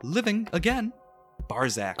now, living again.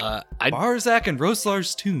 Barzak. Barzak and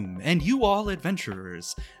Roslar's tomb, and you all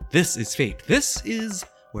adventurers. This is fate. This is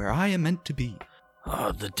where I am meant to be.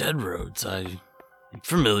 The dead roads. I'm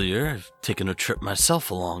familiar. I've taken a trip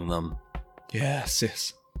myself along them.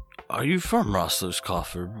 Yes. Are you from Rossler's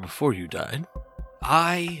Coffer before you died?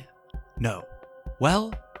 No.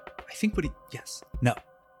 Well, I think yes. No.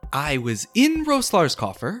 I was in Roslar's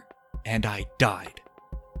coffer, and I died.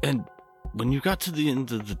 And when you got to the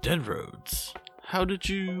end of the dead roads, how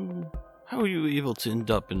were you able to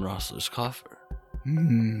end up in Rossler's Coffer?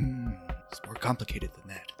 It's more complicated than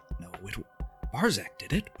that. No, Barzak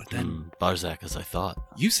did it, but then Barzak, as I thought.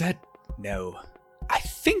 you said no. I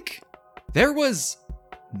think there was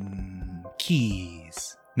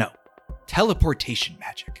keys. No. Teleportation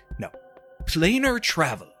magic. No. Planar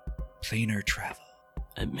travel.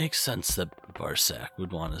 It makes sense that Barzak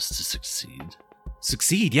would want us to succeed.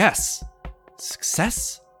 Succeed, yes.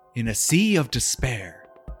 Success in a sea of despair.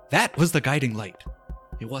 That was the guiding light.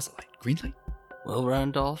 It was a light. Green light? Well,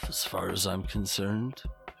 Randolph, as far as I'm concerned,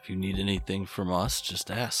 if you need anything from us,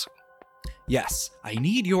 just ask. Yes, I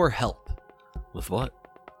need your help. With what?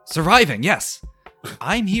 Surviving, yes.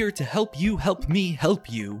 I'm here to help me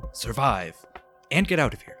help you survive. And get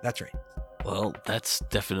out of here. That's right. Well, that's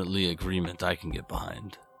definitely agreement I can get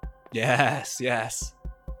behind. Yes.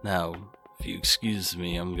 Now, if you excuse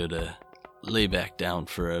me, I'm gonna lay back down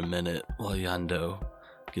for a minute while Yando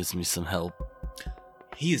gives me some help.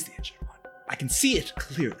 He is the injured one. I can see it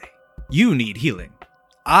clearly. You need healing.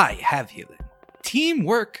 I have healing.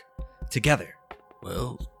 Teamwork together.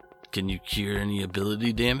 Well, can you cure any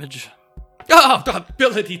ability damage? Oh,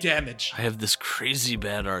 ability damage. I have this crazy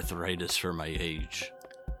bad arthritis for my age.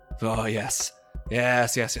 Oh, yes.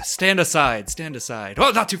 Yes. Stand aside.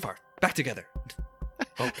 Oh, not too far. Back together.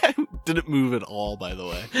 Didn't move at all, by the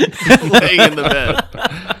way. Laying in the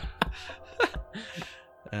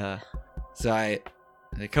bed. So I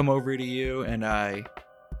come over to you and I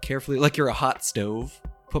carefully, like you're a hot stove,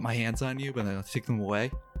 put my hands on you, but then I'll take them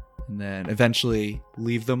away. And then eventually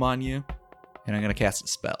leave them on you. And I'm going to cast a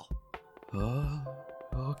spell.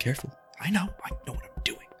 Oh, careful. I know what I'm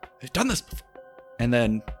doing. I've done this before. And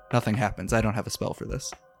then nothing happens. I don't have a spell for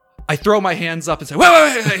this. I throw my hands up and say, wait.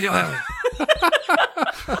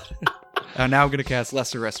 And now I'm going to cast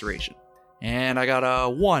Lesser Restoration. And I got a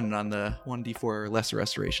 1 on the 1d4 Lesser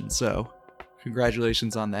Restoration. So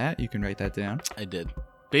congratulations on that. You can write that down. I did.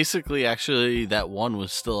 Basically, actually, that 1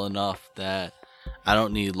 was still enough that I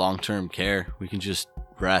don't need long-term care. We can just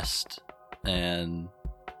rest, and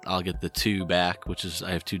I'll get the 2 back, which is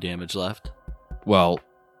I have 2 damage left. Well,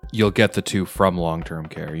 you'll get the 2 from long-term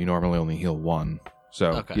care. You normally only heal 1.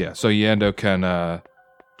 So, Okay. yeah. So Yando can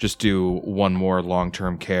just do 1 more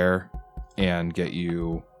long-term care and get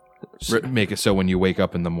you... make it so when you wake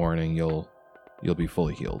up in the morning, you'll be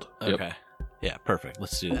fully healed. Okay. Yeah, perfect.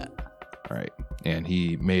 Let's do that. All right. And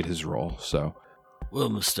he made his roll, so... Well,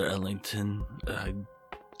 Mr. Ellington,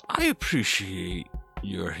 I appreciate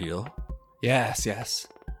your heal. Yes.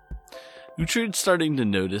 Uhtred's starting to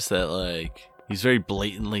notice that, like, he's very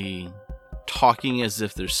blatantly talking as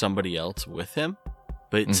if there's somebody else with him.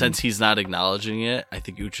 But since he's not acknowledging it, I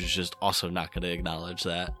think Uhtred's just also not going to acknowledge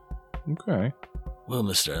that. Okay. Well,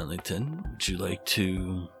 Mr. Ellington, would you like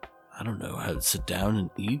to, I don't know, sit down and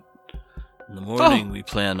eat? In the morning, we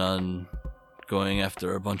plan on going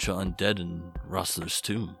after a bunch of undead in Rustler's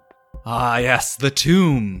tomb. Ah, yes, the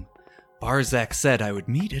tomb. Barzak said I would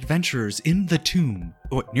meet adventurers in the tomb.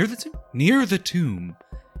 What, near the tomb? Near the tomb.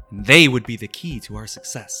 And they would be the key to our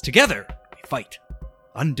success. Together, we fight.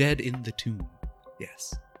 Undead in the tomb.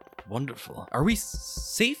 Yes. Wonderful. Are we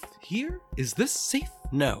safe here? Is this safe?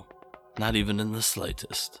 No, not even in the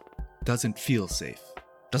slightest. Doesn't feel safe.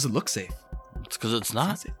 Doesn't look safe. It's because it's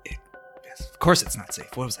not. Yes, of course it's not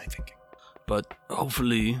safe. What was I thinking? But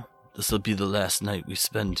hopefully, this will be the last night we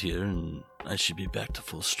spend here, and I should be back to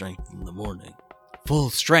full strength in the morning. Full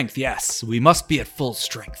strength, yes. We must be at full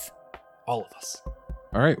strength. All of us.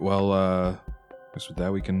 All right. Well, I guess with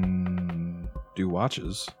that we can do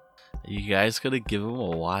watches. You guys gotta give him a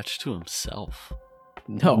watch to himself.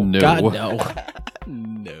 No, No. God, no.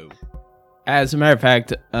 No. As a matter of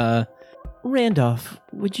fact, Randolph,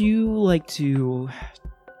 would you like to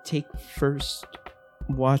take first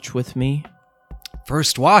watch with me?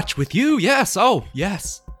 First watch with you, yes. Oh,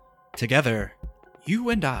 yes. Together, you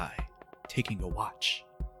and I, taking a watch.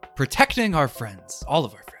 Protecting our friends, all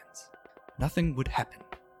of our friends. Nothing would happen.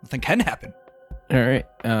 Nothing can happen. All right.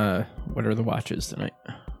 What are the watches tonight?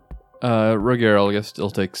 Rogier, I guess, will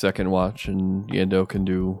take second watch, and Yendo can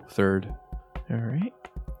do third. All right.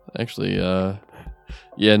 Actually,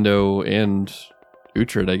 Yendo and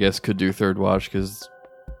Uhtred, I guess, could do third watch, because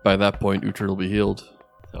by that point, Uhtred will be healed.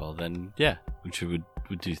 So then, yeah, Uhtred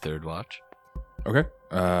would do third watch. Okay.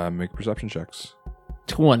 Make perception checks.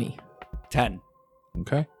 20. 10.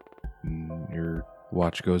 Okay. Your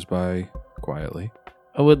watch goes by quietly.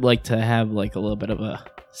 I would like to have like a little bit of a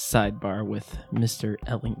sidebar with Mr.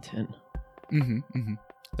 Ellington.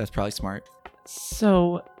 That's probably smart.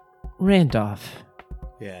 So, Randolph,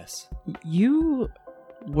 Yes. you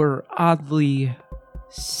were oddly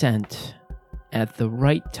sent at the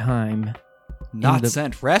right time. Not the-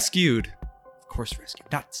 sent. Rescued. Of course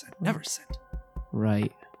rescued. Not sent. Never sent.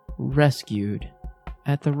 Right. Rescued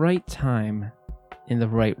at the right time in the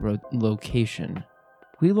right location.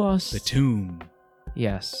 We lost The tomb.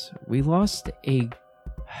 Yes, we lost a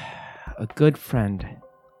good friend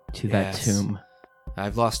to that Yes. tomb.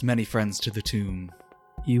 I've lost many friends to the tomb.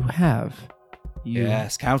 You have.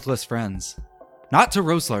 Yes, countless friends. Not to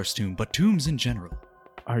Roslar's tomb, but tombs in general.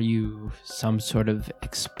 Are you some sort of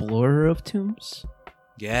explorer of tombs?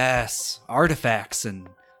 Yes, artifacts and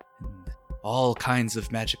all kinds of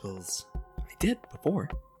magicals. I did before.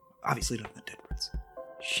 Obviously not the dead ones.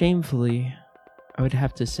 Shamefully, I would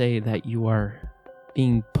have to say that you are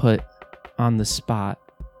being put on the spot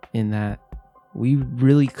in that we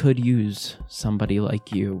really could use somebody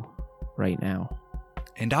like you right now.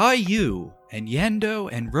 And you, and Yendo,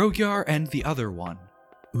 and Rogyar, and the other one,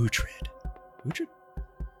 Uhtred. Uhtred?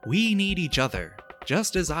 We need each other,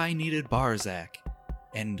 just as I needed Barzak.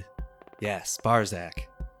 And, yes, Barzak.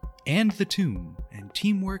 And the tomb, and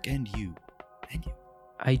teamwork, and you. And you.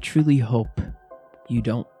 I truly hope you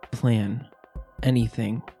don't plan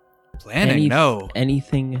anything Planning, no.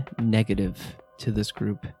 anything negative to this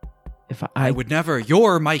group. If I would never.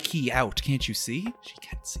 You're my key out, can't you see? She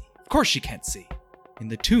can't see. Of course she can't see. In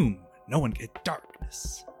the tomb, no one can.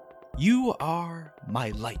 Darkness. You are my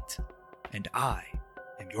light, and I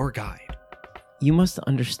am your guide. You must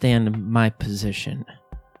understand my position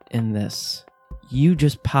in this. You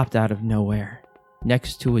just popped out of nowhere,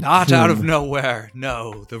 next to a Not tomb. out of nowhere.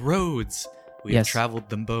 No, the roads. We have Yes. traveled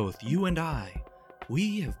them both. You and I.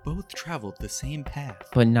 We have both traveled the same path.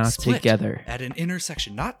 But not Split together. At an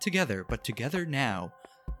intersection. Not together, but together now.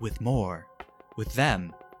 With more. With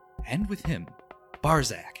them. And with him.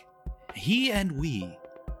 Barzak. He and we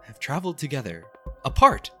have traveled together.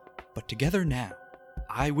 Apart, but together now.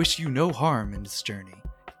 I wish you no harm in this journey.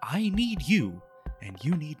 I need you, and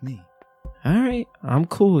you need me. Alright, I'm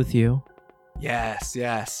cool with you. Yes,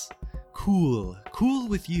 yes. Cool. Cool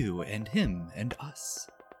with you and him and us.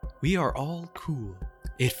 We are all cool.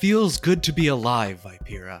 It feels good to be alive,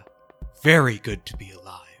 Vipera. Very good to be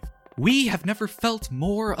alive. We have never felt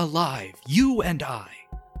more alive, you and I.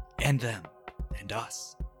 And them. And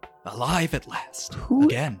us. Alive at last. Who-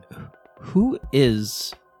 Again. Who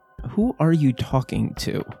are you talking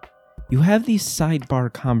to? You have these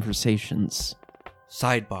sidebar conversations.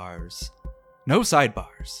 Sidebars. No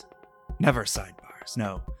sidebars. Never sidebars,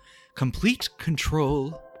 no. Complete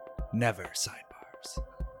control. Never sidebars.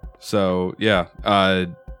 So yeah,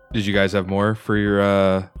 did you guys have more for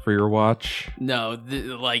your watch? No,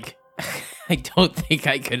 I don't think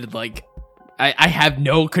I could, I have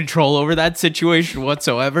no control over that situation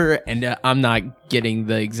whatsoever, and I'm not getting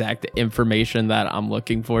the exact information that I'm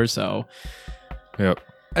looking for, so. Yep.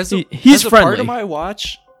 As a, He's as a part friendly. of my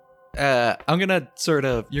watch, I'm gonna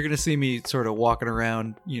you're gonna see me sort of walking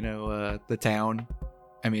around, the town.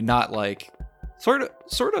 I mean, not like, sort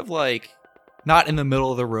of like, not in the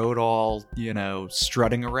middle of the road, all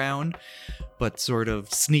strutting around, but sort of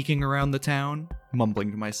sneaking around the town,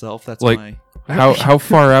 mumbling to myself. That's Like, my How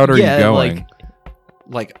far out are Yeah, you going?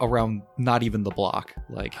 like around, not even the block.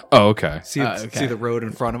 Like, Oh, okay. see the road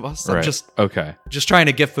in front of us. Right. I'm just Okay. trying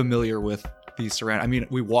to get familiar with these surround. I mean,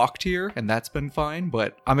 we walked here and that's been fine,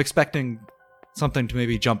 but I'm expecting something to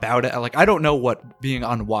maybe jump out at. Like, I don't know what being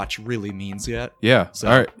on watch really means yet. Yeah. So-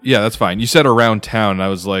 All right. Yeah, that's fine. You said around town. And I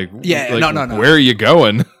was like, Yeah, like, no. Where are you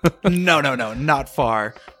going? No, not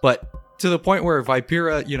far, but to the point where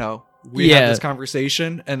Vipera, we Yeah. had this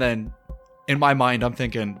conversation, and then in my mind, I'm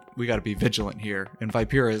thinking we got to be vigilant here. And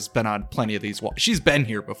Vipera has been on plenty of these. She's been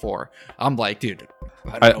here before. I'm like, dude,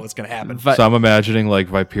 I don't know what's gonna happen. Vi- So I'm imagining like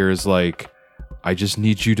Vipera's like, I just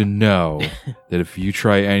need you to know that if you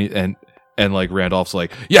try any and like Randolph's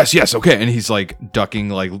like, yes, okay, and he's like ducking,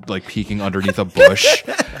 like peeking underneath a bush,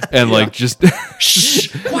 and like just Shh,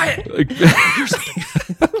 quiet. like,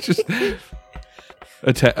 just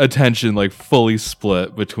attention like fully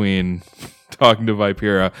split between talking to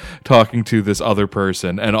Vipera, talking to this other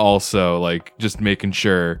person, and also like just making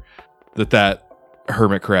sure that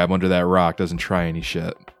hermit crab under that rock doesn't try any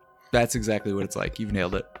shit. That's exactly what it's like. You've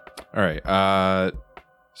nailed it. All right.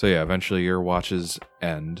 So yeah, eventually your watches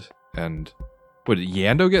end, and what, did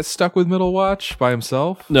Yando get stuck with middle watch by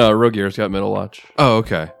himself? No, Rogear's got middle watch. Oh,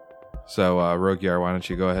 okay. So Rogier, why don't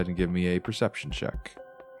you go ahead and give me a perception check?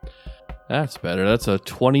 That's better. That's a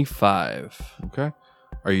 25. Okay.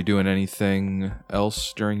 Are you doing anything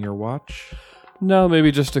else during your watch? No,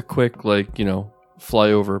 maybe just a quick,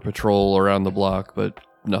 fly over patrol around the block, but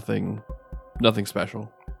nothing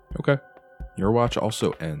special. Okay. Your watch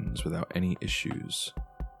also ends without any issues.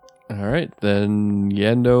 All right, then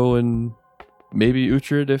Yando and maybe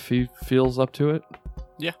Uhtred if he feels up to it.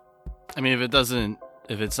 I mean,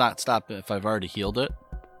 if it's not stopped, if I've already healed it,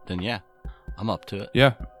 then yeah, I'm up to it.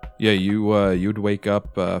 Yeah. Yeah, you'd wake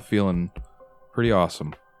up feeling pretty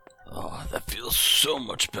awesome. Oh, that feels so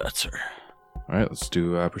much better. All right, let's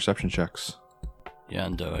do perception checks.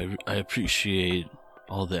 Yando, I appreciate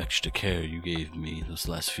all the extra care you gave me those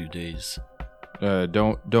last few days.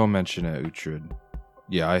 Don't mention it, Uhtred.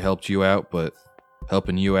 Yeah, I helped you out, but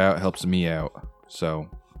helping you out helps me out. So,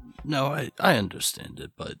 No, I understand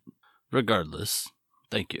it, but regardless,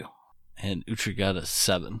 thank you. And Uhtred got a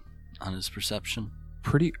 7 on his perception.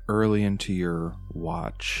 pretty early into your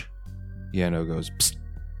watch, Yano goes, "Psst,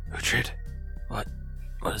 Uhtred,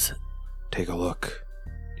 What is it? take a look."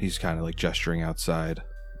 He's kind of like gesturing outside.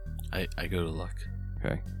 I go to look.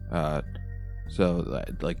 Okay. So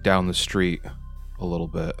like down the street a little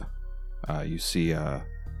bit, you see a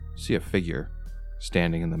figure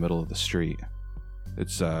standing in the middle of the street.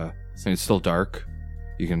 It's still dark.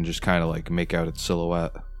 You can just kind of like make out its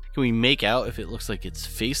silhouette. Can we make out if it looks like it's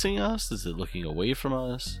facing us? Is it looking away from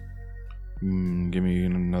us? Give me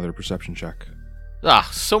another perception check. Ah,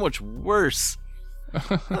 so much worse.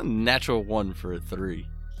 A natural 1 for a 3.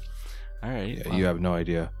 All right. Yeah, well, you have no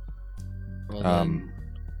idea. well, then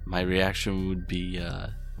my reaction would be,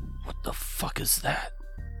 what the fuck is that?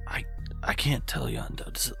 I can't tell,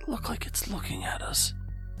 Yando. Does it look like it's looking at us?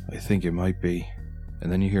 I think it might be.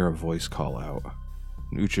 And then you hear a voice call out.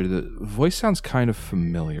 Uhtred, the voice sounds kind of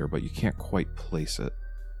familiar, but you can't quite place it.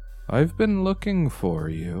 I've been looking for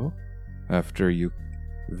you after you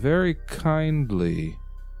very kindly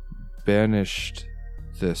banished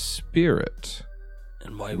the spirit.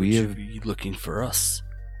 And why would We you have- be looking for us?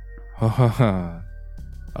 Ha ha ha.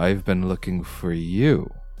 I've been looking for you.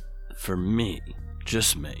 For me.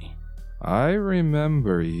 Just me. I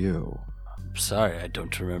remember you. I'm sorry, I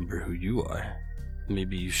don't remember who you are.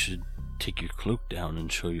 Maybe you should take your cloak down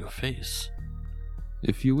and show your face.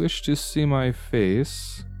 If you wish to see my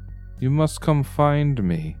face, you must come find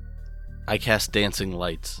me. I cast dancing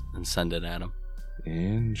lights and send it at him.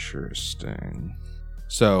 Interesting.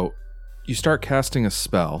 So, you start casting a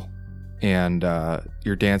spell, and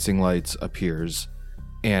your dancing lights appears.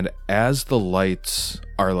 And as the lights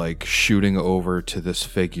are like shooting over to this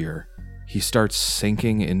figure, he starts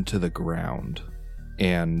sinking into the ground.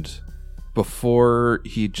 And before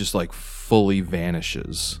he just like fully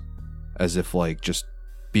vanishes, as if like just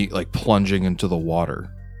be like plunging into the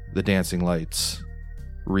water, the dancing lights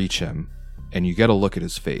reach him, and you get a look at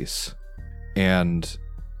his face. And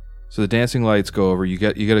so the dancing lights go over, you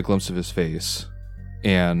get a glimpse of his face,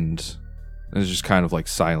 and it's just kind of like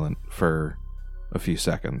silent for a few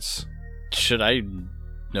seconds. Should I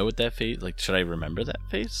know what that face, like, should I remember that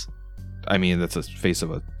face? I mean, that's a face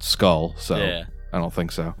of a skull, so Yeah. I don't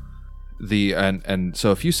think so. And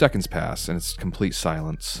so a few seconds pass, and it's complete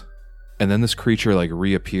silence. And then this creature, like,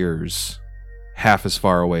 reappears half as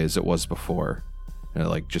far away as it was before. And it,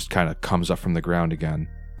 like, just kind of comes up from the ground again.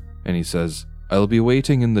 And he says, "I'll be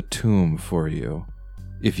waiting in the tomb for you,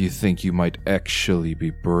 if you think you might actually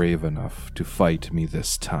be brave enough to fight me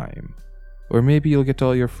this time. Or maybe you'll get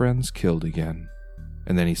all your friends killed again."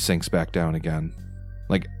 And then he sinks back down again.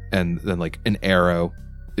 Like, and then, like, an arrow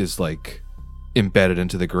is, like, embedded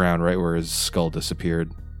into the ground right where his skull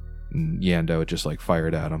disappeared. And Yando had just, like,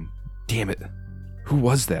 fired at him. Damn it. Who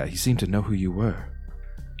was that? He seemed to know who you were.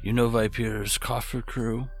 You know Viper's coffer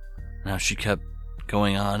crew? Now she kept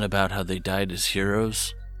going on about how they died as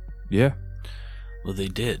heroes. Yeah. Well, they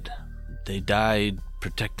did. They died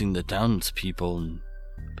protecting the townspeople, and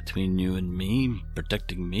between you and me,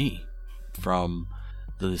 protecting me from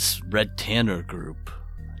this Red Tanner group.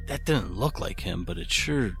 That didn't look like him, but it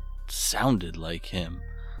sure sounded like him.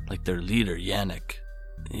 Like their leader, Yannick.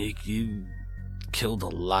 He killed a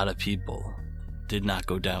lot of people. Did not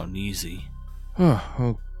go down easy.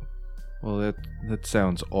 Oh, well, that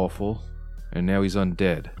sounds awful. And now he's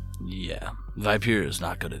undead. Yeah, Viper is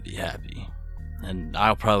not going to be happy. And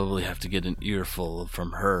I'll probably have to get an earful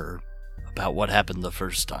from her about what happened the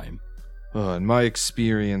first time. In my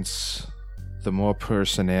experience, the more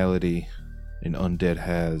personality an undead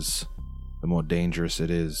has, the more dangerous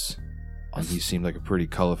it is. And he seemed like a pretty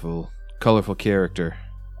colorful character.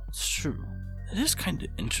 It's true. It is kind of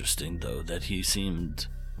interesting, though, that he seemed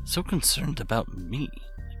so concerned about me.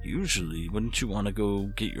 Usually, wouldn't you want to go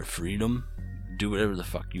get your freedom? Do whatever the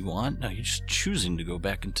fuck you want? No, you're just choosing to go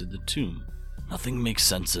back into the tomb. Nothing makes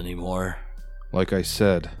sense anymore. Like I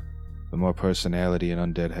said, the more personality an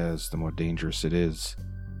undead has, the more dangerous it is.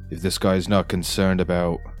 If this guy's not concerned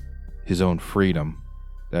about his own freedom,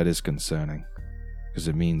 that is concerning. Because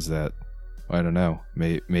it means that, I don't know,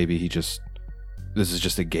 maybe this is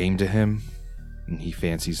just a game to him, and he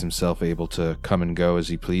fancies himself able to come and go as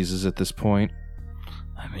he pleases at this point.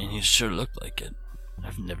 I mean, he sure looked like it.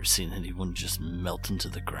 I've never seen anyone just melt into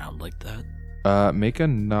the ground like that. Make a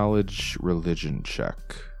knowledge religion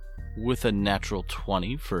check. With a natural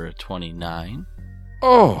 20 for a 29.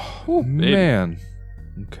 Oh, man.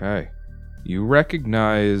 Okay. You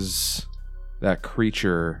recognize that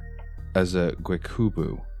creature as a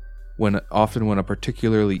Gwekubu. Often when a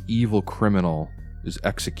particularly evil criminal is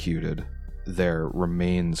executed, their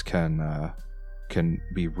remains can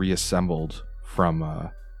be reassembled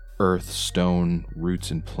from earth, stone,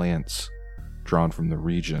 roots, and plants drawn from the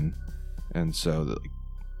region. And so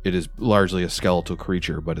it is largely a skeletal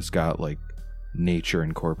creature, but it's got, like, nature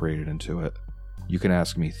incorporated into it. You can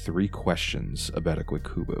ask me 3 questions about a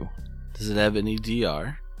Gwekubu. Does it have any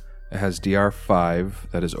DR? It has DR 5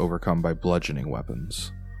 that is overcome by bludgeoning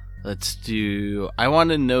weapons. I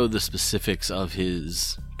want to know the specifics of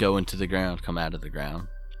his go into the ground, come out of the ground.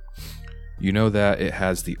 You know that it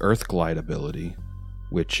has the Earth Glide ability,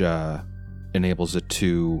 which enables it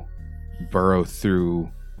to burrow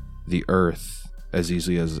through the earth as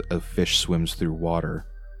easily as a fish swims through water,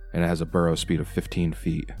 and it has a burrow speed of 15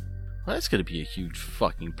 feet. Well, that's going to be a huge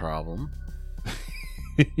fucking problem.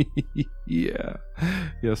 Yeah.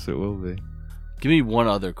 Yes, it will be. Give me one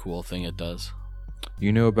other cool thing it does.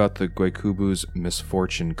 You know about the Gwekubu's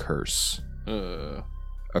misfortune curse.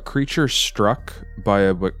 A creature struck by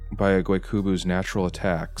a Gwekubu's natural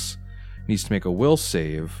attacks needs to make a will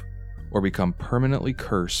save or become permanently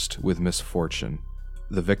cursed with misfortune.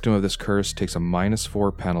 The victim of this curse takes a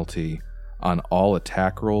 -4 penalty on all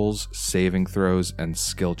attack rolls, saving throws, and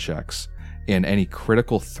skill checks, and any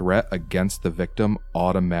critical threat against the victim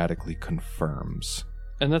automatically confirms.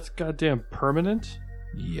 And that's goddamn permanent?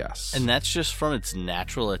 Yes. And that's just from its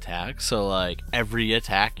natural attack, so, like, every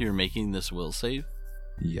attack you're making this will save?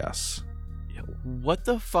 Yes. What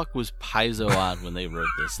the fuck was Paizo on when they wrote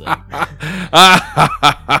this thing?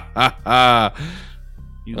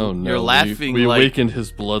 Oh no! You're laughing. We like, awakened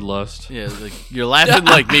his bloodlust. Yeah, like, you're laughing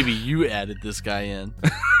like maybe you added this guy in.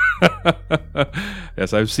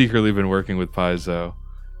 Yes, I've secretly been working with Paizo,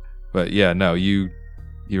 but yeah, no, you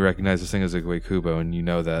recognize this thing as a Gwekubu, and you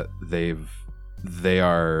know that they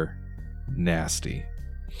are nasty.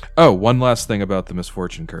 Oh, one last thing about the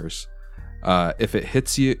misfortune curse. If it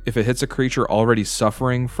hits a creature already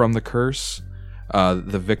suffering from the curse,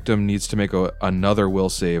 the victim needs to make another will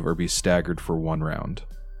save or be staggered for 1 round.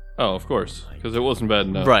 Oh, of course, because it wasn't bad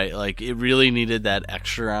enough. Right, like, it really needed that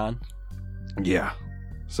extra on. Yeah.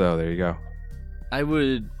 So there you go. I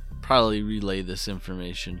would probably relay this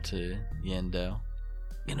information to Yendo.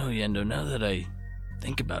 You know, Yendo, now that I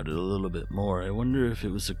think about it a little bit more, I wonder if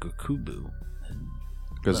it was a Gwekubu.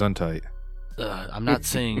 Gesundheit. I'm not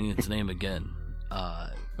saying its name again.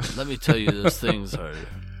 Let me tell you, those things are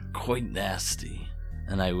quite nasty.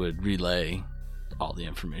 And I would relay all the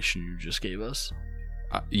information you just gave us.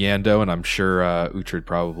 Yando, and I'm sure Uhtred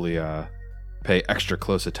probably pay extra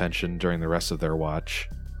close attention during the rest of their watch.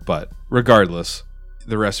 But regardless,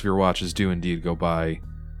 the rest of your watches do indeed go by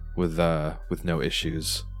with no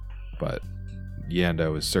issues. But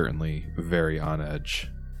Yando is certainly very on edge.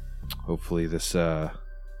 Hopefully this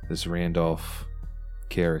Randolph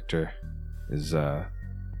character is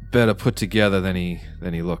better put together than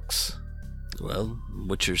he looks. Well,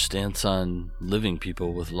 what's your stance on living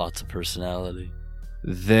people with lots of personality?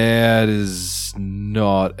 That is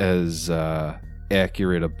not as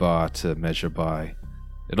accurate a bar to measure by.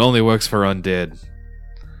 It only works for undead.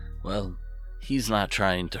 Well, he's not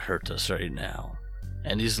trying to hurt us right now.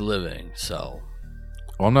 And he's living, so...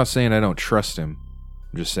 Well, I'm not saying I don't trust him.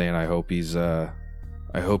 I'm just saying I hope he's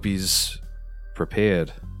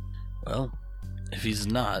prepared. Well, if he's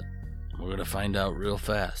not, we're gonna find out real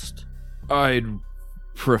fast. I'd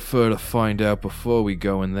prefer to find out before we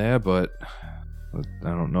go in there, but I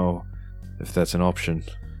don't know if that's an option.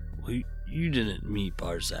 Well, you didn't meet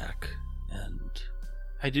Barzak, and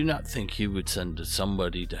I do not think he would send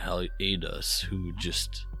somebody to help aid us who would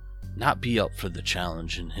just not be up for the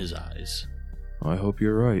challenge in his eyes. I hope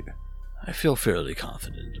you're right. I feel fairly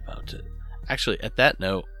confident about it. Actually, at that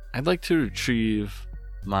note, I'd like to retrieve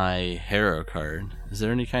my hero card. Is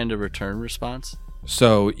there any kind of return response?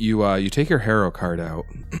 So you take your hero card out,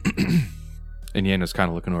 and Yando's kind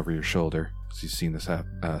of looking over your shoulder because he's seen this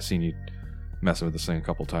seen you messing with this thing a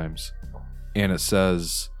couple times, and it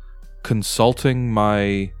says, "Consulting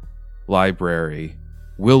my library,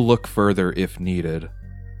 will look further if needed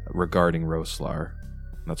regarding Roslar."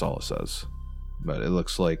 That's all it says. But it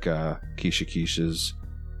looks like Keisha is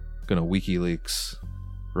gonna WikiLeaks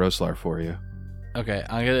Roslar for you. Okay,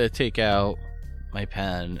 I'm gonna take out my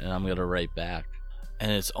pen and I'm gonna write back.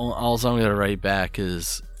 And it's all I'm gonna write back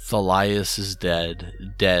is Thalias is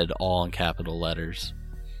dead, all in capital letters.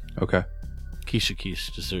 Okay.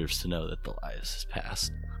 Keisha deserves to know that Thalias has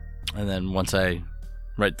passed. And then once I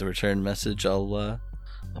write the return message, I'll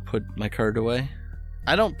put my card away.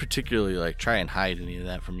 I don't particularly try and hide any of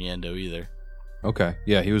that from Yando either. Okay.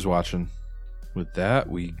 Yeah, he was watching. With that,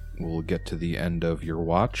 we will get to the end of your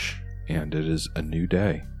watch, and it is a new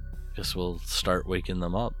day. Guess we'll start waking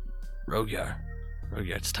them up. Rogyar,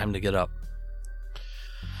 it's time to get up.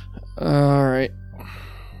 All right.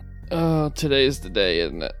 Today's the day,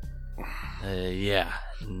 isn't it? Yeah.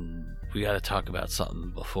 We gotta talk about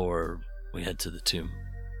something before we head to the tomb.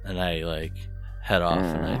 And I head off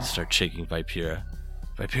and I start shaking Vipera.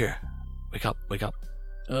 Vipera, wake up.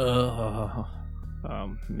 Oh,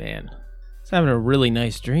 man. I was having a really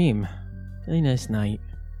nice dream. Really nice night.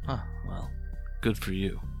 Huh, well, good for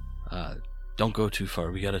you. Don't go too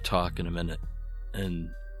far. We gotta talk in a minute. And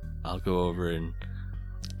I'll go over and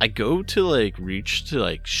I go to reach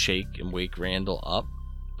to shake and wake Randall up,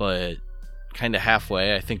 but kind of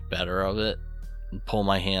halfway I think better of it and pull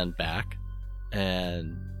my hand back,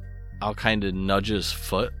 and I'll kind of nudge his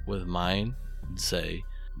foot with mine and say,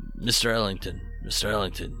 Mr. Ellington,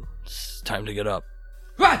 it's time to get up.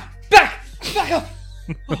 Run! Back up!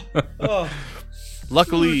 Oh.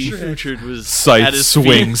 Luckily, Uhtred was Sight, at his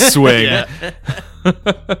swing, feet. swing. Yeah.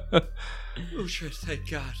 Uhtred, thank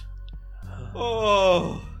God.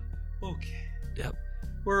 Oh. Okay. Yep.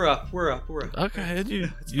 We're up. Okay,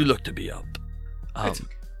 you look to be up. It's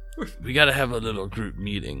okay. We gotta have a little group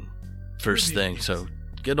meeting first thing, so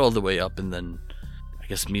get all the way up and then I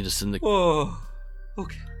guess meet us in the... Oh.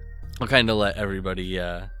 Okay. I'll kind of let everybody,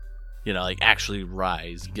 actually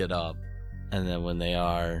rise, get up, and then when they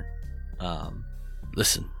are,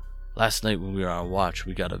 listen, last night when we were on watch,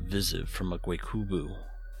 we got a visit from a Gwekubu,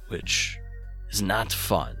 which is not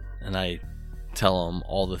fun, and I tell them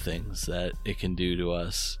all the things that it can do to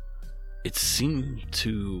us. It seemed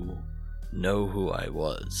to know who I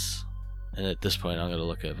was, and at this point I'm going to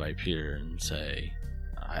look at Vipera and say,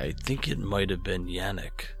 I think it might have been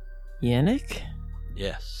Yannick. Yannick?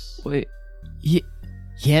 Yes. Wait.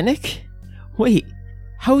 Yannick? Wait.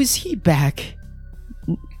 How is he back?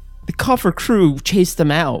 The coffer crew chased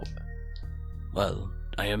him out. Well,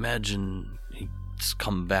 I imagine he's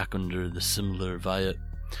come back under the similar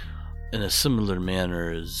in a similar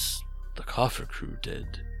manner as the coffer crew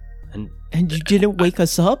did. And you didn't wake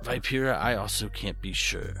us up? Vipera, I also can't be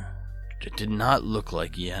sure. It did not look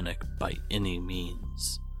like Yannick by any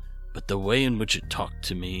means, but the way in which it talked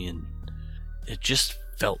to me, and it just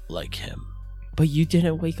felt like him. But you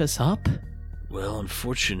didn't wake us up? Well,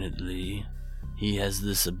 unfortunately, he has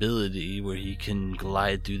this ability where he can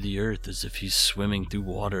glide through the earth as if he's swimming through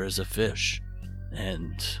water as a fish.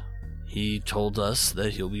 And he told us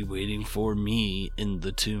that he'll be waiting for me in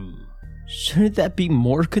the tomb. Shouldn't that be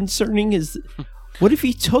more concerning? What if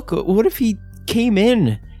he came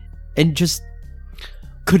in and just...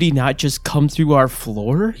 Could he not just come through our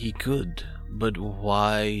floor? He could, but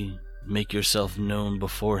why make yourself known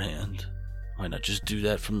beforehand? Why not just do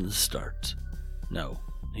that from the start? No,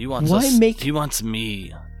 he wants he wants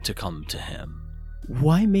me to come to him.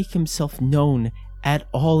 Why make himself known at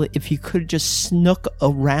all if he could just snook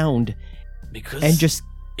around? Because and just...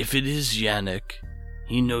 if it is Yannick,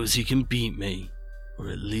 he knows he can beat me, or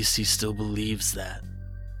at least he still believes that.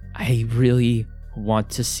 I really want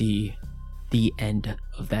to see the end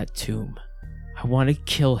of that tomb. I want to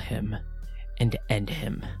kill him and end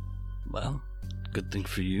him. Well, good thing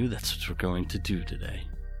for you, that's what we're going to do today.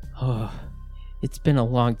 Oh, it's been a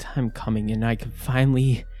long time coming, and I can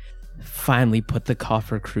finally put the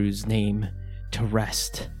Coffer Crew's name to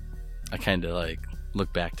rest. I kind of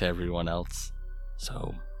look back to everyone else.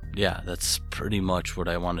 So, yeah, that's pretty much what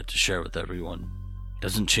I wanted to share with everyone.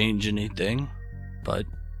 Doesn't change anything, but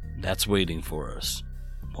that's waiting for us.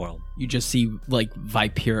 Well, you just see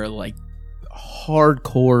Vipera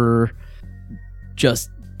hardcore just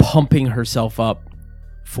pumping herself up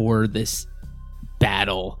for this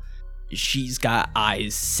battle. She's got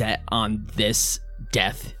eyes set on this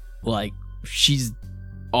death. She's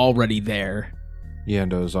already there.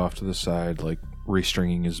 Yando's off to the side,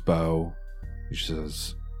 restringing his bow. He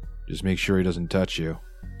says, just make sure he doesn't touch you.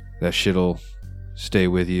 That shit'll stay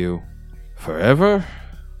with you forever?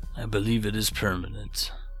 I believe it is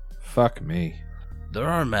permanent. Fuck me. There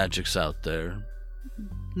are magics out there,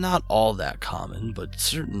 not all that common, but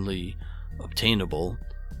certainly obtainable,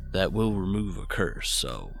 that will remove a curse,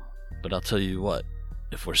 But I'll tell you what,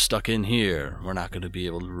 if we're stuck in here, we're not going to be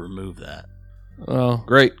able to remove that. Well,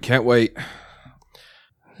 great, can't wait.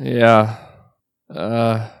 Yeah.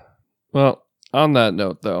 Well, on that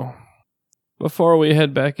note, though, before we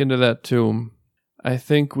head back into that tomb, I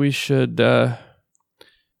think we should have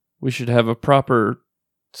a proper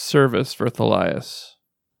service for Thalias.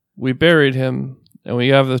 We buried him, and we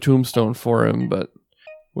have the tombstone for him, but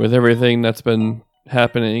with everything that's been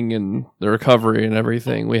happening and the recovery and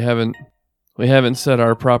everything, we haven't said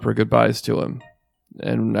our proper goodbyes to him,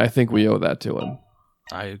 and I think we owe that to him.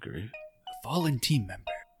 I agree. A fallen team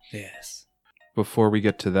member. Yes. Before we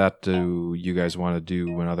get to that, do you guys want to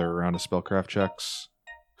do another round of spellcraft checks?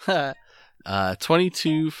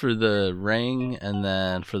 22 for the ring, and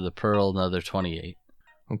then for the pearl, another 28.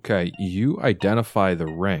 Okay, you identify the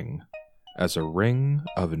ring as a ring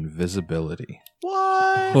of invisibility.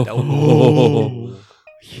 What? Oh.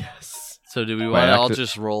 Yes. So do we want to all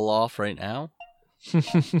just roll off right now?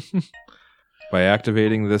 By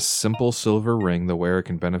activating this simple silver ring, the wearer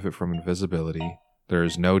can benefit from invisibility. There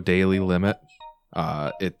is no daily limit.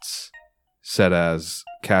 It's set as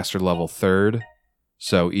caster level 3rd.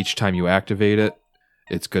 So each time you activate it,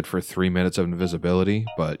 it's good for 3 minutes of invisibility,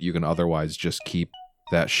 but you can otherwise just keep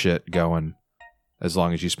that shit going as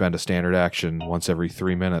long as you spend a standard action once every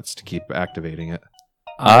 3 minutes to keep activating it.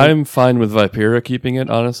 I'm fine with Vipera keeping it,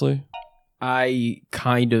 honestly. I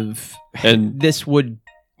kind of... And this would,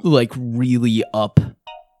 really up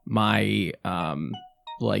my,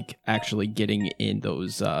 actually getting in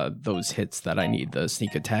those hits that I need, the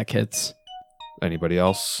sneak attack hits. Anybody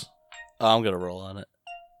else? I'm going to roll on it.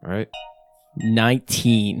 All right.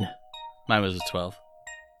 19. Mine was a 12.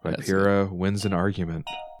 Vipera wins an argument.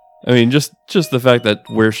 I mean, just the fact that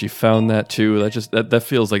where she found that too, that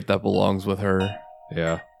feels like that belongs with her.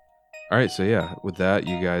 Yeah. All right, so yeah, with that,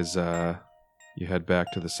 you guys, you head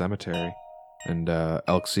back to the cemetery, and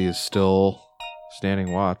Elxie is still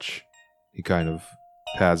standing watch. He kind of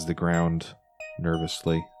pads the ground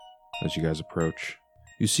nervously as you guys approach.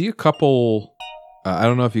 You see a couple... I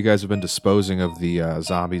don't know if you guys have been disposing of the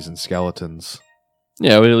zombies and skeletons.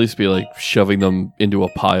 Yeah, we'd at least be shoving them into a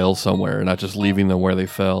pile somewhere and not just leaving them where they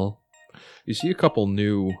fell. You see a couple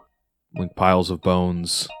new piles of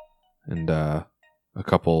bones and a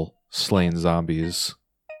couple slain zombies.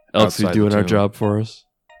 Elxie doing our job for us.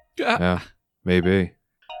 Yeah, maybe.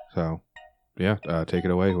 So, yeah, take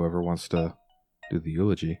it away, whoever wants to do the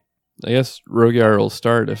eulogy. I guess Rogier will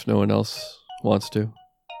start if no one else wants to.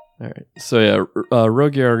 All right. So yeah,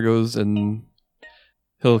 Rogier goes and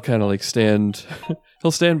he'll kind of stand.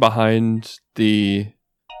 He'll stand behind the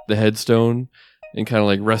headstone and kind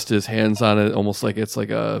of rest his hands on it, almost like it's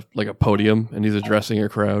like a podium, and he's addressing a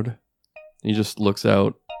crowd. He just looks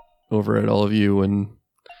out over at all of you and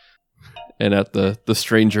at the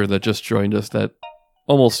stranger that just joined us that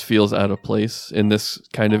almost feels out of place in this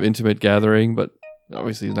kind of intimate gathering, but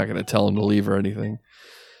obviously he's not going to tell him to leave or anything.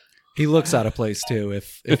 He looks out of place too,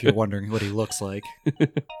 if you're wondering what he looks like.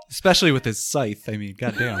 Especially with his scythe. I mean,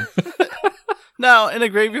 goddamn. No, in a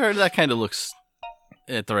graveyard, that kind of looks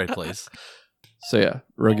at the right place. So yeah,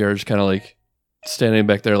 Rogar's kind of like standing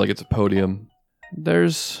back there like it's a podium.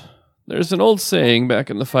 There's an old saying back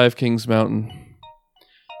in the Five Kings Mountain.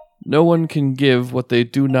 No one can give what they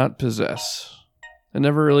do not possess. I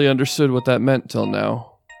never really understood what that meant till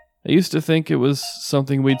now. I used to think it was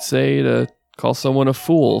something we'd say to call someone a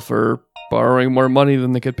fool for borrowing more money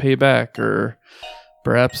than they could pay back, or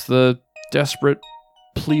perhaps the desperate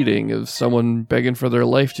pleading of someone begging for their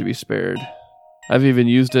life to be spared. I've even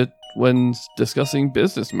used it when discussing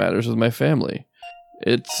business matters with my family.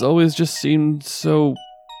 It's always just seemed so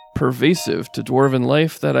pervasive to dwarven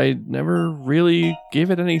life that I never really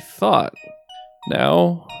gave it any thought.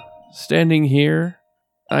 Now, standing here,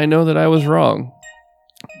 I know that I was wrong.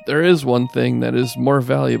 There is one thing that is more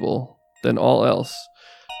valuable than all else,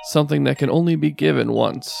 something that can only be given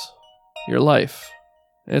once: your life.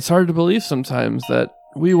 And it's hard to believe sometimes that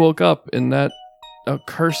we woke up in that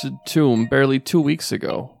accursed tomb barely 2 weeks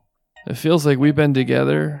ago. It feels like we've been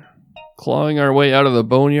together, clawing our way out of the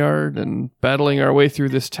boneyard and battling our way through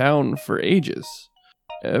this town for ages.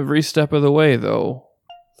 Every step of the way, though,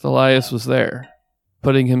 Thalias was there,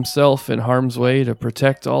 putting himself in harm's way to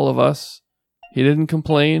protect all of us. He didn't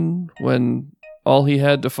complain when all he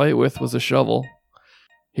had to fight with was a shovel.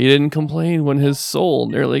 He didn't complain when his soul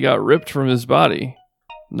nearly got ripped from his body.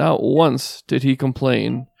 Not once did he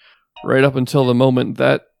complain, right up until the moment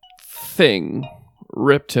that thing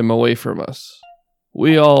ripped him away from us.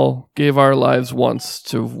 We all gave our lives once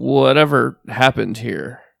to whatever happened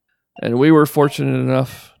here, and we were fortunate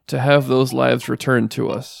enough to have those lives returned to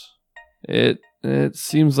us. It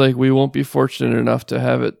seems like we won't be fortunate enough to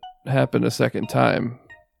have it happen a second time.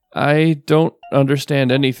 I don't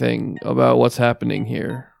understand anything about what's happening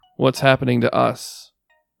here, what's happening to us.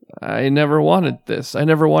 I never wanted this. I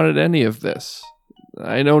never wanted any of this.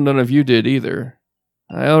 I know none of you did either.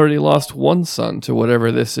 I already lost one son to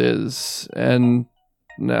whatever this is, and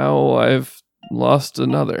now I've lost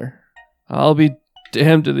another. I'll be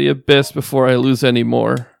damned to the abyss before I lose any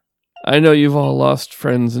more. I know you've all lost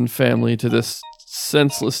friends and family to this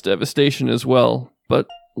senseless devastation as well, but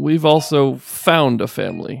we've also found a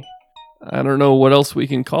family. I don't know what else we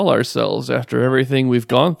can call ourselves after everything we've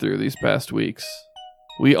gone through these past weeks.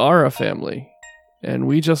 We are a family, and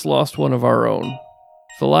we just lost one of our own.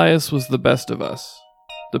 Thalias was the best of us,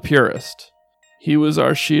 the purest. He was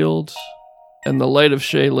our shield, and the light of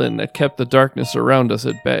Shaylin that kept the darkness around us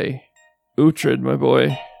at bay. Uhtred, my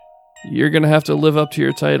boy, you're gonna have to live up to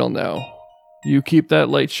your title now. You keep that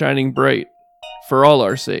light shining bright, for all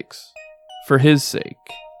our sakes, for his sake.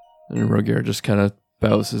 And Rogar just kind of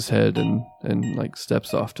bows his head and like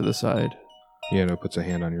steps off to the side. Yano puts a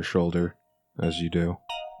hand on your shoulder, as you do.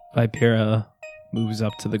 Vipera moves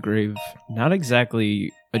up to the grave, not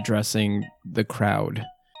exactly addressing the crowd,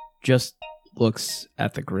 just looks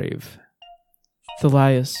at the grave.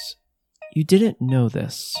 Thalias, you didn't know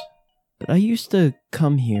this, but I used to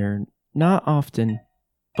come here, not often,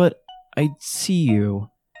 but I'd see you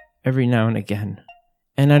every now and again,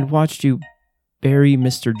 and I'd watched you bury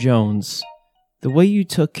Mr. Jones, the way you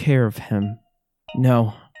took care of him.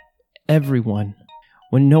 No, everyone.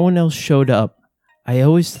 When no one else showed up, I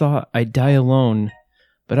always thought I'd die alone,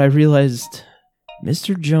 but I realized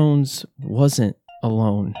Mr. Jones wasn't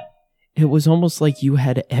alone. It was almost like you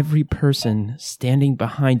had every person standing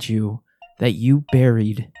behind you that you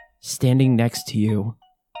buried standing next to you,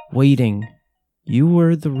 waiting. You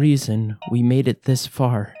were the reason we made it this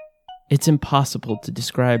far. It's impossible to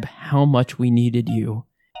describe how much we needed you,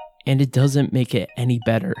 and it doesn't make it any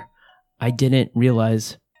better. I didn't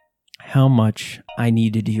realize how much I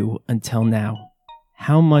needed you until now.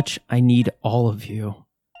 How much I need all of you.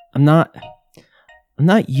 I'm not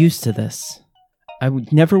used to this. I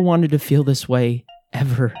would never wanted to feel this way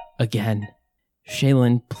ever again.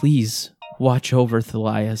 Shaylin, please watch over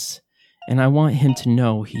Thalias, and I want him to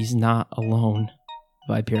know he's not alone.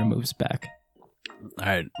 Vipera moves back.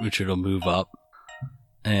 Alright, Uhtred will move up,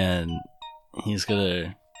 and he's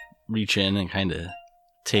gonna reach in and kind of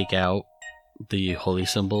take out the holy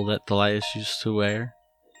symbol that Thalias used to wear.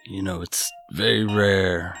 You know, it's very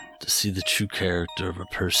rare to see the true character of a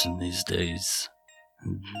person these days.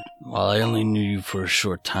 And while I only knew you for a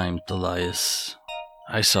short time, Thalias,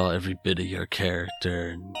 I saw every bit of your character,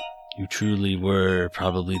 and you truly were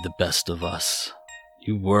probably the best of us.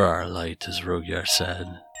 You were our light, as Rogar said.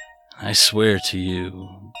 I swear to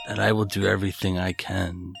you that I will do everything I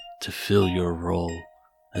can to fill your role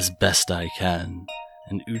as best I can.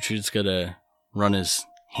 And Uhtred's gonna run his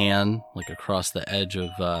hand like across the edge of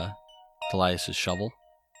Thalias' shovel,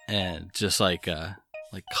 and just like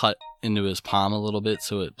cut into his palm a little bit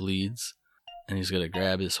so it bleeds. And he's gonna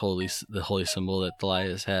grab the holy symbol that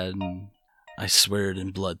Thalias had, and I swear it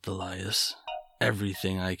in blood, Thalias,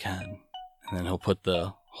 everything I can. And then he'll put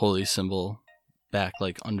the holy symbol back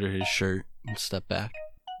like under his shirt and step back.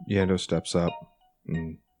 Yando steps up,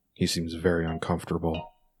 and he seems very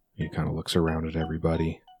uncomfortable. He kind of looks around at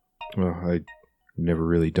everybody. Well, I've never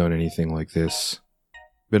really done anything like this.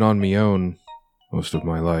 Been on my own most of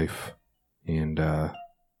my life. And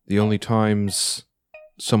the only times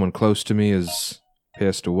someone close to me has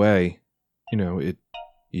passed away,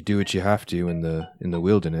 you do what you have to in the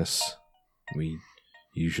wilderness. We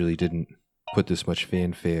usually didn't put this much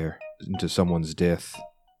fanfare into someone's death,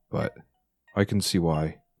 but I can see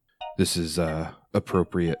why. This is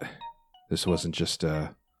appropriate. This wasn't just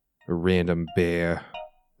a random bear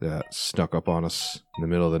that snuck up on us in the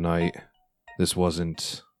middle of the night. This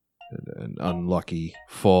wasn't an unlucky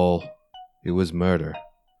fall. It was murder.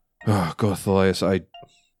 Oh, Thalias, I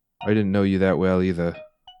didn't know you that well either,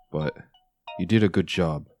 but you did a good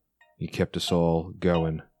job. You kept us all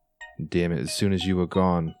going. And damn it, as soon as you were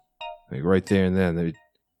gone, like right there and then,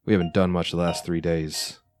 we haven't done much the last 3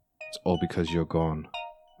 days. It's all because you're gone.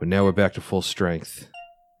 But now we're back to full strength,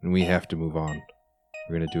 and we have to move on.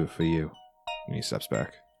 We're going to do it for you. And he steps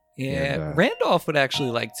back. Yeah, And, Randolph would actually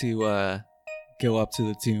like to go up to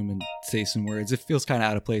the tomb and say some words. It feels kind of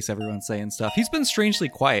out of place, everyone saying stuff. He's been strangely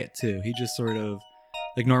quiet, too. He just sort of,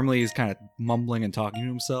 like normally he's kind of mumbling and talking to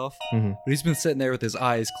himself. Mm-hmm. But he's been sitting there with his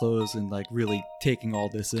eyes closed and like really taking all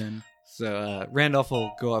this in. So Randolph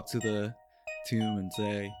will go up to the tomb and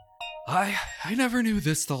say, I never knew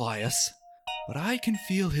this, Thalias, but I can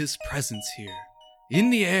feel his presence here. In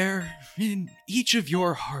the air, in each of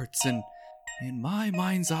your hearts, and in my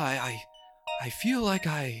mind's eye, I feel like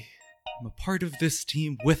I am a part of this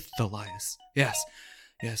team with Thalias. Yes.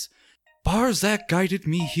 Barzak guided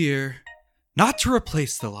me here, not to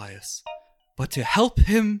replace Thalias, but to help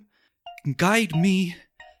him guide me,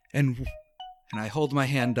 and I hold my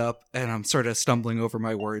hand up, and I'm sort of stumbling over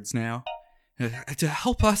my words now, to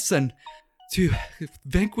help us and to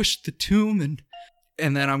vanquish the tomb,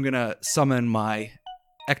 and then I'm gonna summon my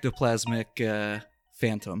ectoplasmic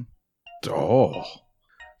phantom. Oh.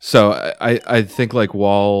 So I think like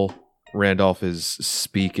while Randolph is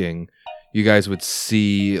speaking, you guys would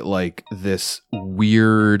see like this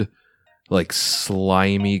weird, like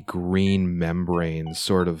slimy green membrane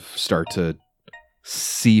sort of start to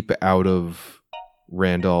seep out of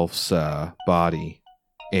Randolph's body,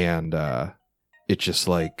 and it just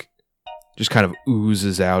kind of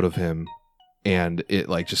oozes out of him, and it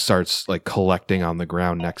like just starts like collecting on the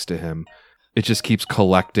ground next to him. It just keeps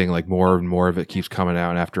collecting, like more and more of it keeps coming out,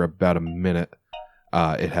 and after about a minute,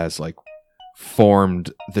 it has like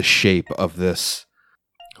formed the shape of this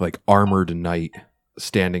like armored knight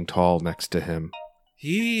standing tall next to him.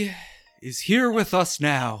 He is here with us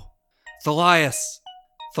now. Thalias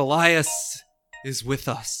is with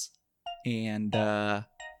us. and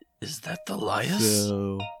Is that Thalias?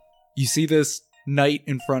 so you see this knight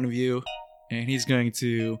in front of you, And he's going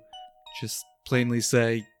to just plainly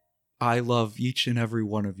say, I love each and every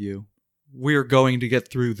one of you. We're going to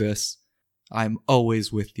get through this. I'm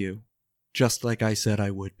always with you. Just like I said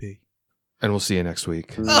I would be. And we'll see you next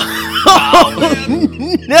week. See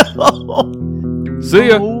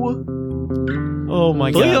ya. Oh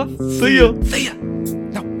my god. See ya.